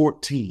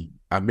GS-14.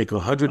 I make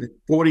 $140,000,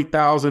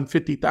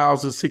 $50,000,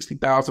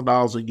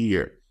 $60,000 a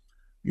year.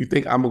 You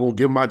think I'm going to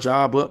give my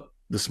job up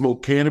to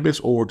smoke cannabis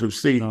or to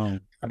say, no,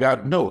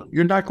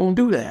 you're not going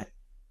to do that.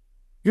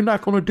 You're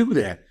not going to do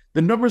that.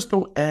 The numbers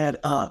don't add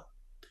up.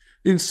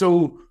 And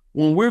so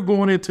when we're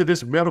going into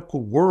this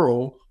medical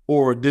world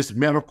or this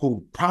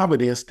medical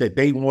providence that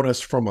they want us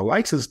from a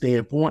license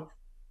standpoint,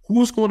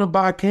 who's going to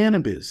buy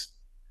cannabis?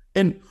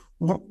 And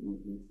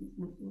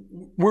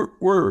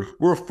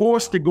we're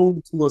forced to go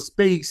into a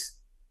space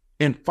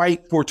and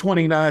fight for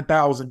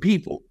 29,000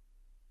 people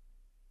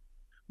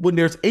when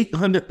there's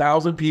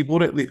 800,000 people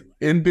that live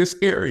in this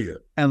area.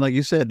 And like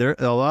you said, there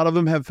a lot of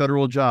them have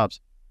federal jobs.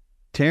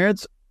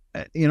 Terrence,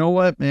 you know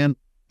what, man?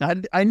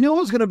 I knew I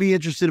was going to be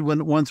interested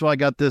once I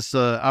got this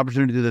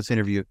opportunity to do this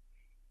interview.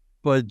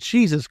 But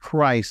Jesus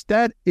Christ,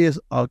 that is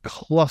a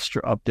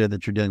cluster up there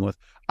that you're dealing with.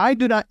 I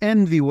do not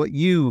envy what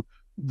your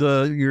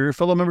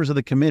fellow members of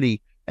the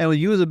committee and what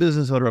you as a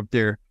business owner up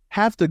there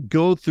have to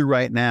go through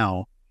right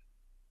now.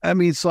 I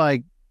mean, it's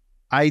like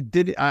I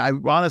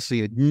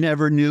honestly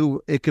never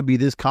knew it could be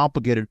this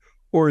complicated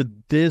or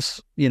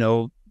this,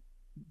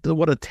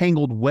 what a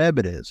tangled web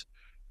it is.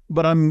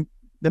 But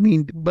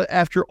but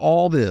after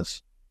all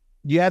this,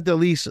 you have to at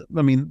least,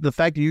 the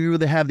fact that you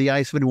really have the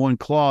I-71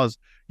 clause,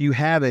 you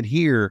have it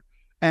here,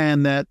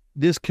 and that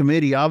this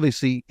committee,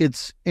 obviously,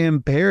 it's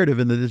imperative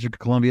in the District of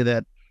Columbia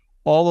that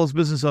all those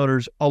business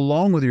owners,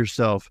 along with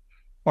yourself,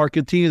 are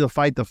continuing to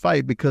fight the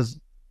fight, because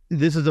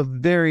this is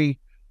very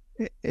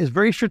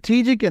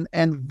strategic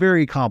and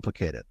very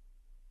complicated.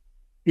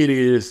 It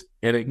is.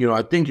 And,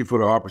 I thank you for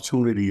the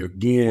opportunity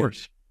again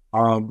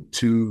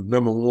to,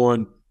 number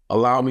one,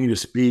 allow me to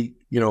speak,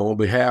 on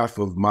behalf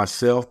of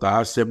myself, the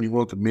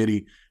I-71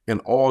 committee, and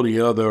all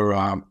the other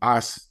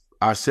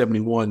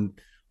I-71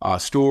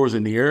 stores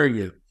in the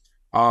area.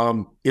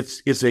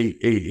 It's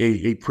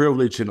a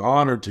privilege and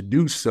honor to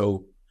do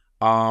so.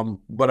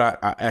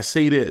 But I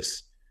say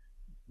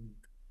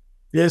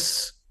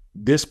this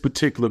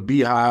particular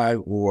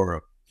beehive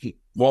or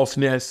false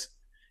nest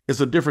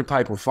is a different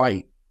type of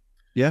fight.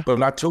 Yeah.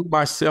 But I told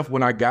myself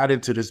when I got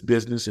into this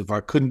business, if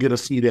I couldn't get a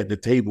seat at the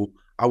table,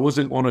 I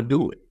wasn't going to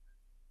do it.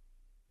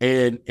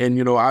 And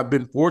I've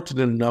been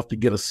fortunate enough to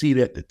get a seat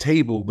at the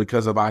table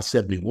because of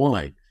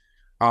I-71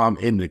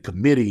 in the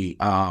committee.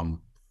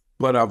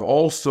 But I've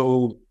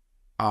also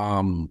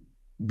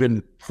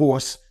been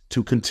forced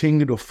to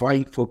continue to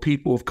fight for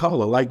people of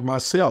color like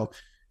myself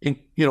and,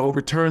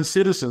 returned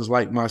citizens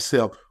like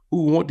myself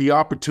who want the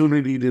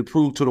opportunity to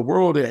prove to the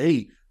world that,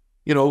 hey,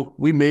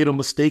 we made a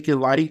mistake in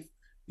life.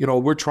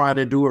 We're trying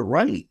to do it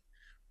right.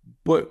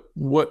 But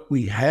what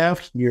we have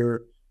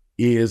here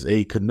is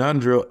a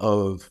conundrum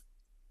of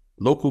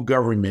local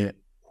government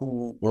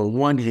who, on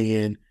one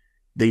hand,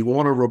 they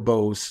want a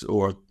robust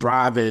or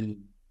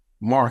thriving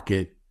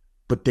market,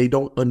 but they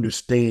don't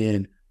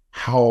understand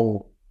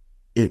how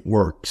it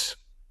works.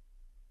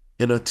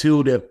 And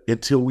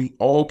until we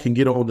all can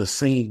get on the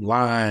same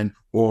line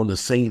or on the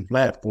same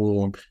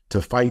platform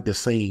to fight the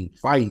same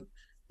fight,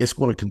 it's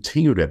going to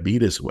continue to be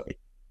this way.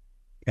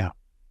 Yeah.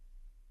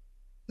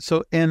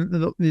 So, in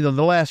the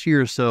last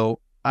year or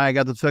so, I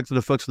got to talk to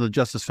the folks from the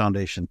Justice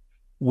Foundation.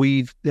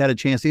 We've had a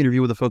chance to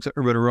interview with the folks at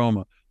Urban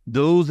Aroma,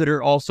 those that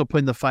are also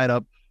putting the fight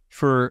up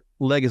for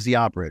legacy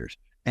operators.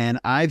 And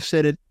I've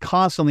said it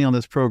constantly on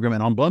this program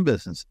and on Blunt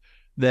Business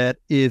that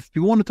if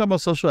you want to talk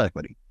about social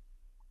equity,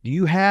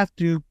 you have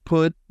to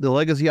put the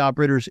legacy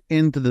operators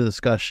into the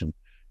discussion.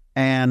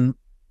 And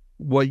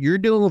what you're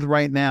dealing with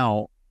right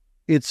now,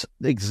 it's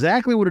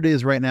exactly what it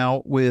is right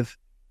now with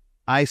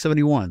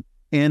I-71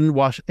 in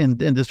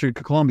Washington, in District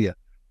of Columbia.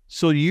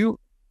 So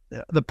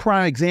the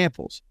prime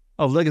examples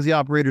of legacy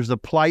operators, the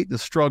plight, the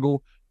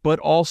struggle, but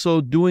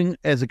also doing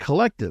as a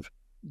collective,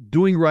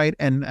 doing right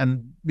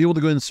and be able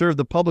to go and serve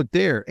the public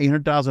there,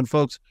 800,000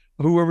 folks,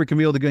 whoever can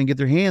be able to go and get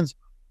their hands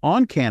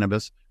on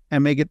cannabis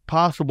and make it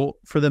possible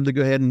for them to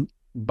go ahead and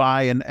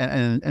buy and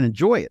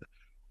enjoy it.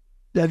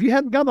 Have you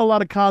gotten a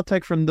lot of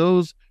contact from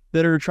those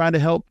that are trying to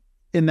help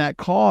in that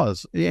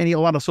cause? A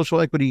lot of social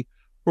equity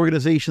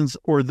organizations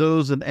or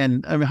those,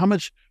 and how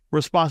much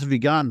response have you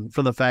gotten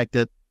from the fact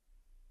that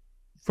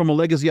from a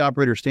legacy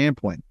operator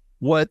standpoint,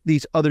 what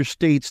these other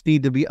states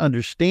need to be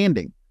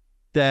understanding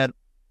that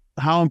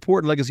how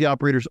important legacy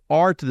operators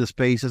are to the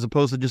space, as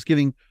opposed to just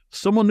giving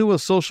someone new a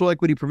social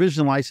equity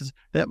provision license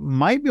that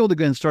might be able to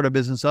go and start a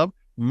business up,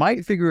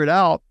 might figure it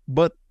out,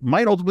 but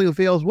might ultimately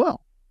fail as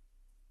well.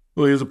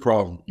 Well, here's a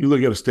problem. You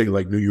look at a state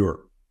like New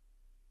York,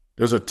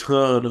 there's a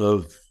ton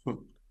of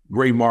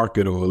gray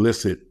market or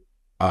illicit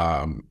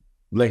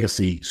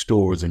legacy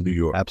stores in New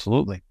York.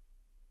 Absolutely.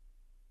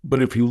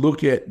 But if you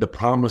look at the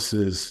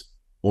promises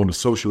on the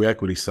social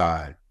equity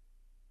side,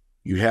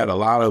 you had a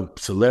lot of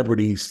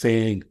celebrities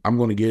saying,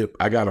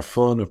 I got a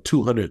fund of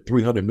 $200,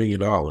 $300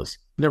 million.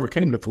 Never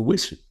came to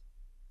fruition.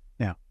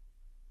 Yeah.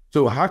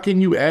 So how can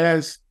you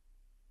ask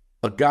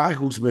a guy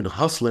who's been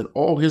hustling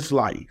all his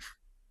life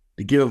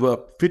to give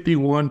up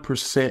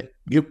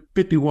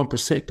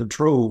 51%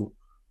 control,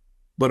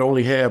 but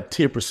only have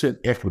 10%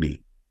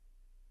 equity?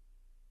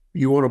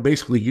 You want to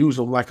basically use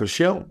them like a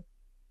shell,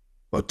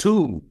 a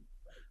tool.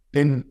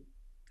 And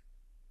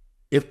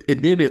if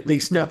they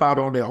step out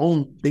on their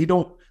own, they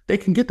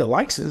can get the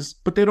license,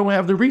 but they don't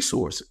have the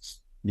resources.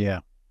 Yeah.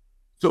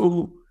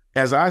 So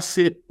as I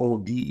sit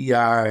on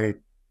DEI,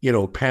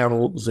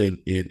 panels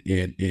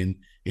and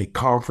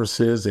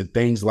conferences and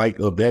things like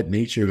of that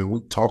nature, and we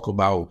talk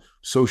about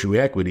social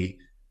equity,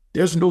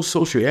 there's no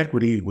social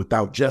equity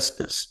without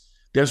justice.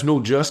 There's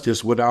no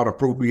justice without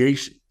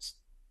appropriations.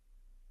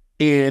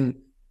 And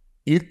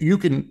you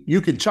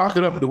can chalk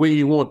it up the way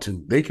you want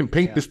to. They can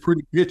paint this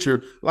pretty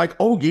picture like,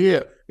 oh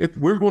yeah,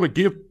 we're going to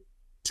give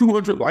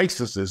 200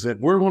 licenses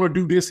and we're going to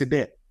do this and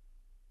that.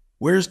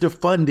 Where's the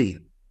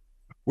funding?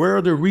 Where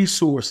are the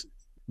resources?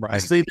 Right. I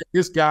say that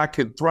this guy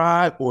can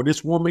thrive or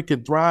this woman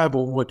can thrive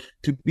on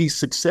to be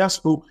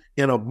successful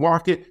in a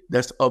market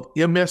that's of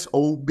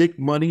MSO, big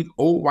money,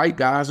 old white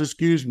guys,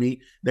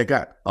 that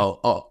got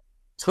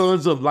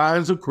tons of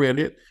lines of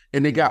credit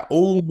and they got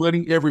old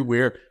money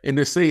everywhere. And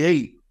they say,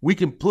 hey, we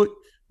can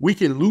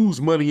lose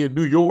money in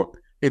New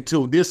York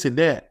until this and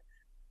that.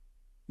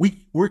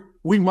 We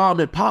mom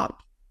and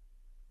pop.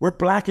 We're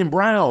black and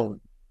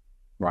brown.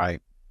 Right.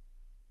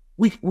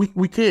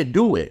 We can't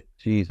do it.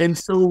 Jeez. And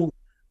so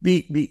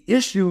the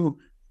issue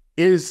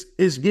is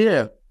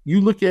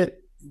you look at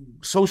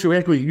social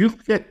equity, you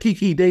look at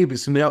Kiki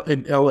Davis in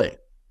LA.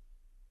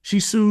 She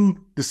sued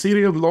the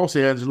city of Los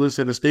Angeles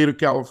and the state of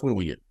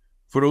California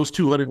for those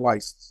 200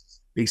 licenses.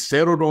 They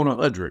settled on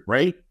 100,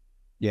 right?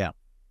 Yeah.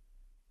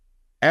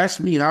 Ask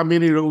me how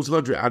many of those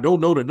 100, I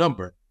don't know the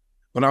number,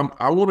 but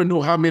I want to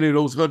know how many of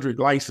those 100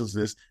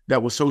 licenses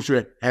that were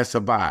social has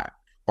survived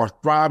or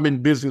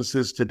thriving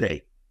businesses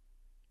today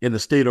in the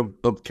state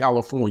of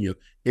California,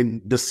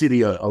 in the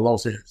city of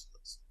Los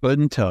Angeles.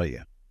 Couldn't tell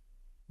you.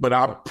 But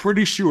I'm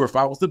pretty sure if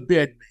I was a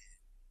bet man,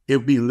 it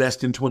would be less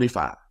than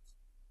 25.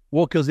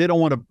 Well, because they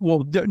don't want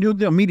to,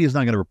 the media's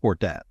not going to report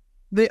that.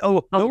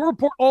 They'll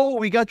report,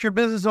 we got your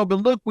business open.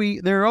 Look,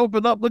 they're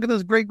open up. Look at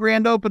this great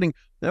grand opening.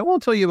 They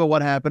won't tell you about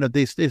what happened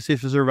if it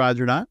survives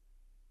or not.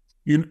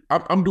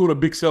 I'm doing a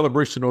big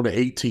celebration on the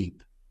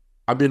 18th.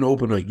 I've been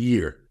open a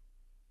year.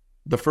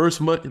 The first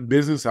month in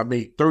business, I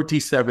made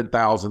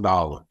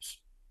 $37,000.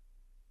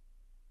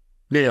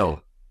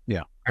 Now,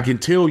 I can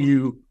tell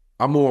you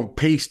I'm on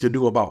pace to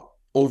do about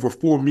over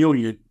 $4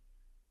 million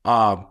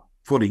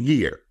for the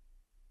year.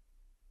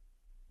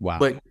 Wow.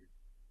 But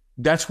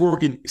that's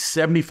working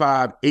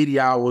 75, 80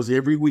 hours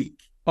every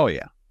week. Oh,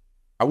 yeah.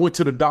 I went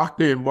to the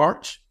doctor in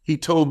March. He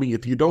told me,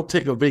 if you don't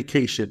take a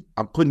vacation,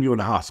 I'm putting you in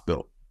the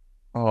hospital.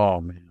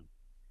 Oh, man.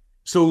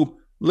 So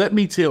let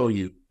me tell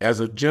you, as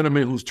a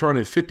gentleman who's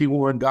turning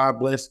 51, God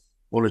bless,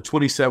 on the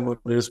 27th of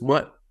this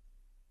month,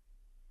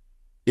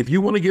 if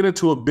you want to get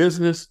into a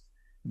business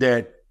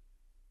that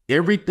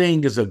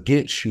everything is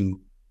against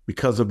you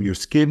because of your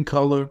skin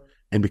color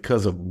and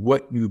because of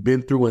what you've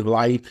been through in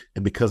life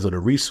and because of the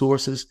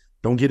resources,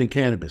 don't get in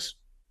cannabis.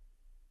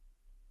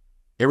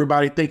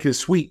 Everybody think it's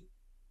sweet.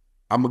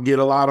 I'm going to get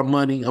a lot of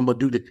money. I'm going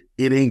to do that.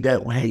 It ain't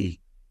that way.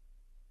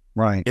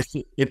 Right.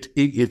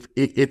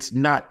 It's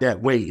not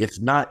that way. It's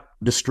not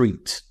the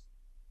streets.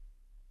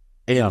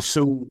 And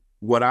so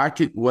what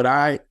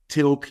I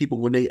tell people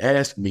when they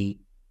ask me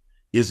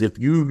is, if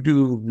you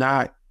don't,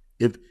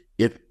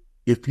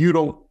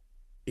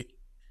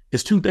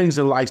 it's two things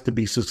in life to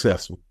be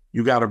successful.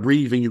 You got to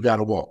breathe and you got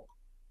to walk.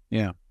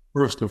 Yeah.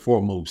 First and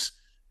foremost,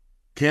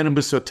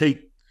 cannabis will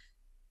take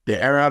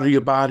the air out of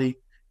your body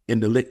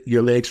and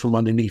your legs from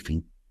underneath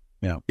you.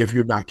 Yeah. If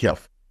you're not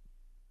careful.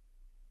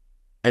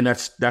 And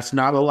that's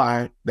not a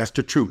lie. That's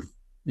the truth.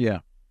 Yeah.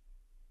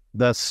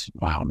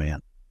 Wow,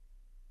 man.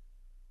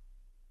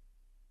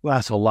 Well,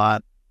 that's a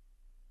lot.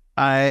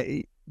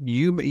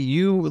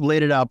 You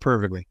laid it out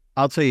perfectly.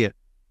 I'll tell you,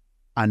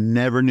 I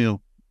never knew,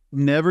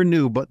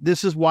 but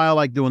this is why I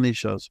like doing these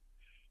shows.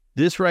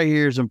 This right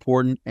here is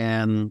important,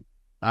 and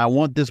I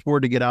want this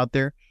word to get out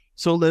there.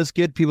 So let's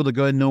get people to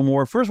go ahead and know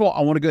more. First of all, I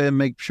want to go ahead and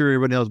make sure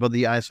everybody knows about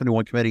the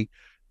I-71 committee.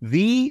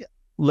 The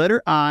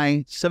letter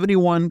I,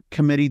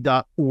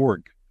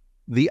 71committee.org.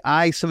 The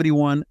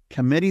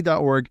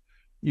I-71committee.org.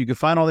 You can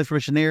find all the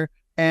information there.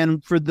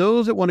 And for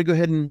those that want to go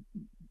ahead and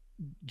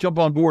jump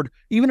on board,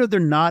 even if they're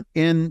not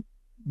in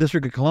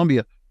District of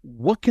Columbia,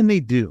 what can they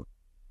do?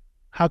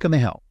 How can they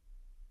help?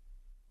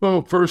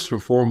 Well, first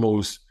and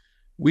foremost,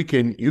 you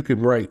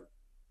can write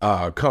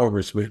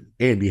Congressman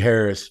Andy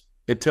Harris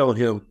and tell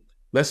him,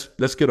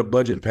 let's get a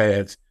budget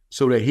passed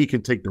so that he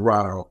can take the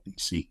ride off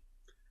DC,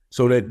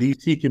 so that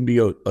DC can be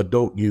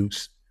adult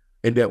use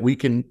and that we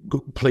can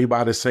play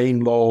by the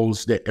same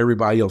laws that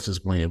everybody else is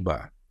playing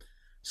by.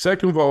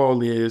 Second of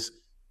all is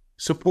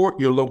support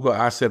your local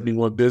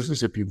I-71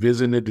 business if you're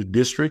visiting the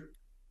district,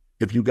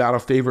 if you got a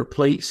favorite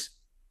place.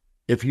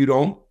 If you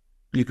don't,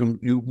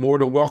 you're more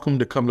than welcome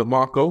to come to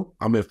Marco.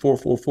 I'm at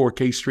 444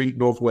 K Street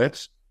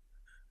Northwest.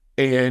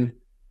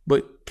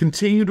 But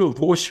continue to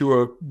voice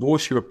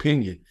your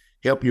opinion.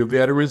 Help your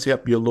veterans,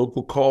 help your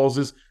local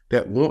causes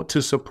that want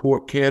to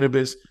support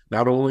cannabis,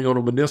 not only on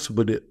a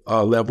municipal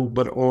level,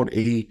 but on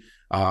a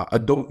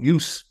adult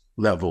use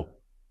level.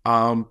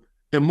 And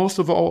most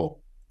of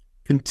all,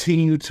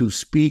 continue to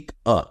speak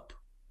up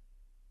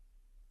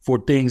for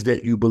things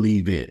that you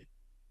believe in.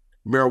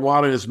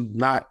 Marijuana is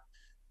not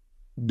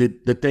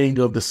the thing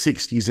of the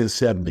 60s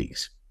and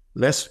 70s.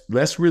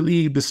 Let's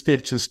relieve the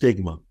stench and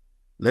stigma.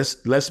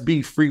 Let's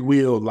be free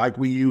will like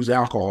we use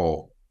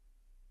alcohol.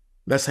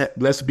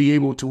 Let's be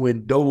able to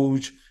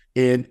indulge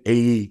in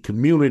a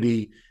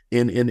community,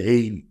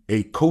 in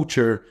a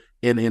culture,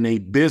 and in a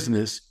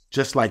business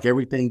just like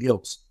everything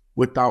else,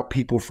 without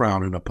people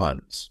frowning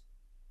upon us.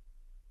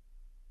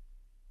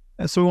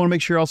 And so we want to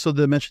make sure also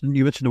you mentioned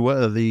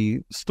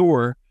the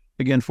store,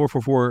 again,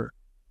 444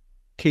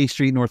 K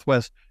Street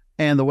Northwest,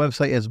 and the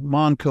website is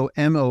Monco,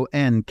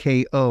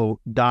 monko.co.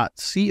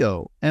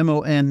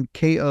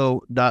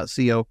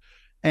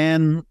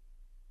 And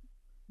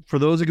for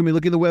those who can be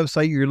looking at the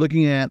website, you're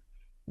looking at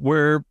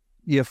where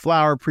you have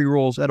flower,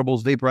 pre-rolls,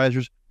 edibles,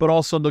 vaporizers, but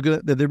also look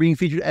at that they're being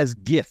featured as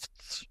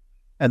gifts,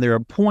 and there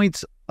are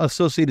points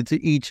associated to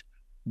each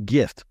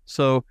gift.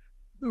 So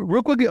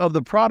real quickly, of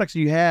the products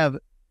you have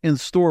in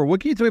store,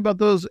 what can you tell me about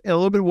those? A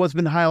little bit of what's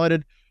been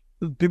highlighted,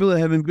 people that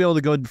haven't been able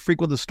to go and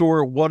frequent the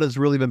store, what has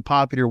really been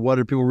popular, what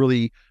are people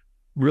really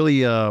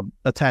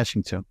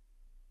attaching to?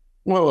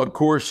 Well, of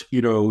course,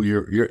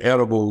 your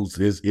edibles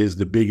is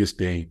the biggest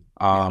thing.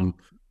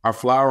 Our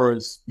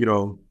flowers,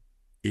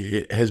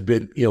 it has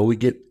been, we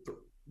get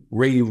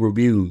rave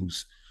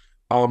reviews.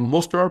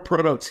 Most of our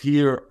products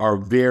here are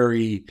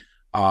very,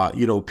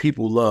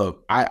 people love.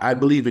 I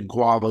believe in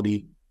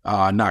quality,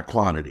 not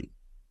quantity.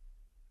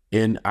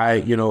 And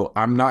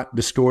I'm not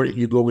the store that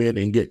you go in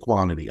and get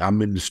quantity.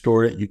 I'm in the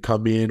store that you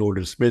come in, or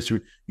the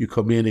dispensary, you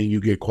come in and you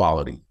get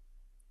quality.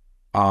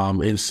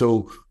 And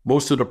so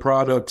most of the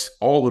products,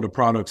 all of the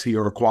products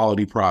here are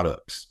quality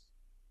products.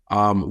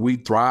 We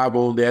thrive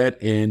on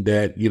that, and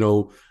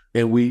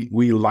and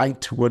we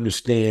like to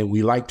understand,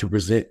 we like to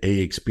present a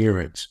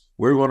experience.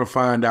 We're going to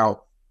find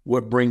out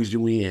what brings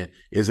you in.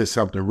 Is it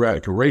something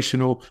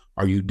recreational?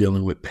 Are you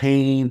dealing with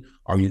pain?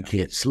 Or you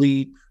can't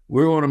sleep?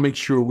 We're going to make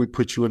sure we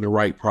put you in the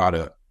right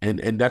product.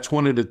 And that's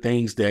one of the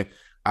things that,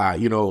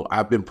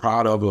 I've been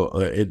proud of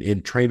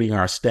in training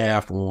our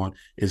staff on,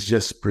 is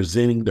just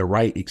presenting the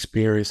right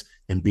experience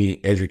and being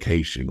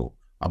educational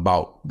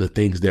about the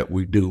things that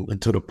we do.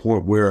 And to the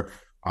point where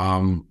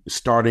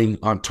starting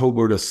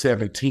October the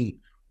 17th,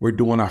 we're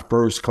doing our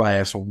first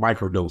class on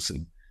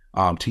microdosing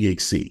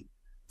THC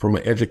from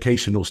an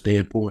educational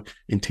standpoint,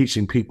 and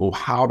teaching people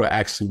how to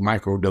actually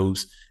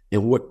microdose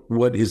and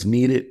what is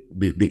needed,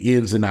 the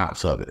ins and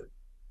outs of it.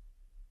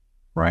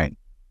 Right.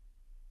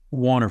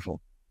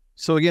 Wonderful.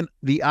 So again,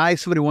 the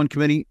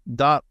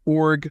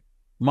I-71committee.org,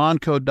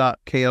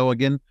 monco.ko.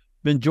 Again,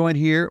 been joined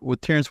here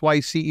with Terrence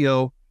White,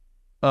 CEO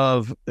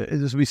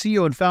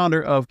and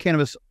founder of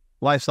cannabis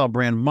lifestyle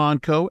brand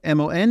Monco,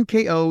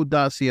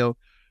 monko.co,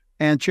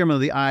 and chairman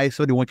of the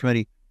I-71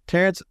 committee.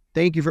 Terrence,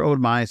 thank you for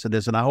opening my eyes to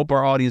this, and I hope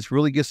our audience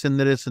really gets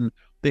into this, and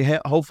they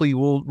hopefully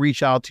will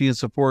reach out to you and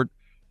support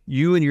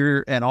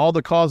you and all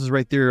the causes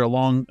right there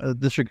along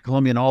District of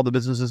Columbia and all the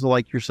businesses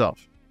like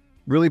yourself.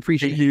 Really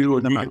appreciate you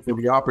for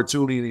the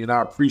opportunity, and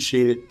I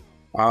appreciate it.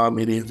 And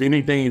if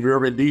anything, if you're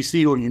ever in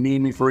DC or you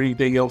need me for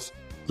anything else,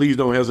 please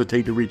don't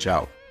hesitate to reach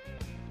out.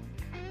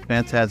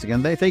 Fantastic.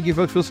 And thank you,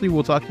 folks, for listening.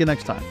 We'll talk to you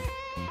next time.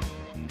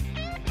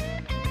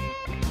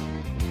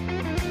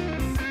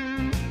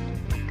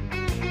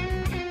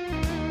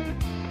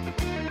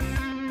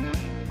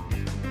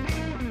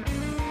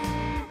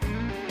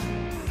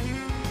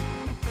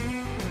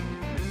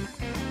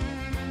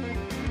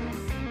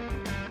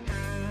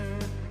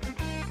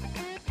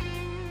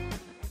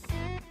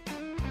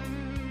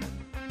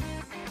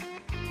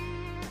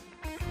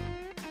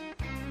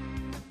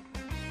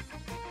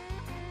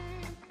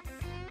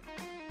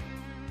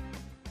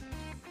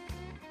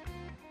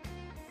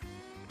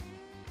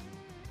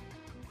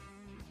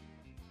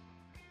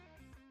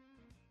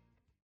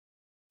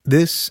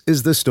 This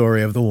is the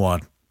story of the one.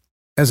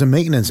 As a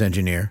maintenance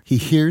engineer, he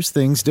hears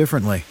things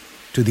differently.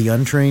 To the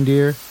untrained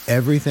ear,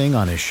 everything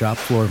on his shop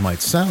floor might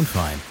sound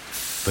fine,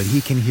 but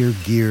he can hear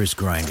gears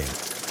grinding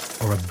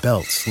or a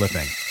belt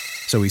slipping.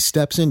 So he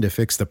steps in to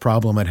fix the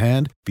problem at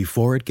hand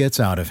before it gets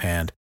out of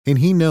hand. And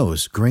he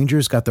knows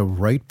Grainger's got the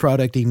right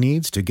product he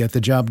needs to get the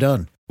job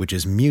done, which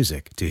is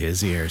music to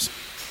his ears.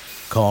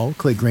 Call,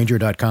 click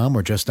Grainger.com,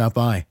 or just stop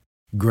by.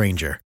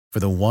 Grainger, for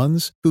the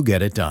ones who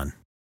get it done.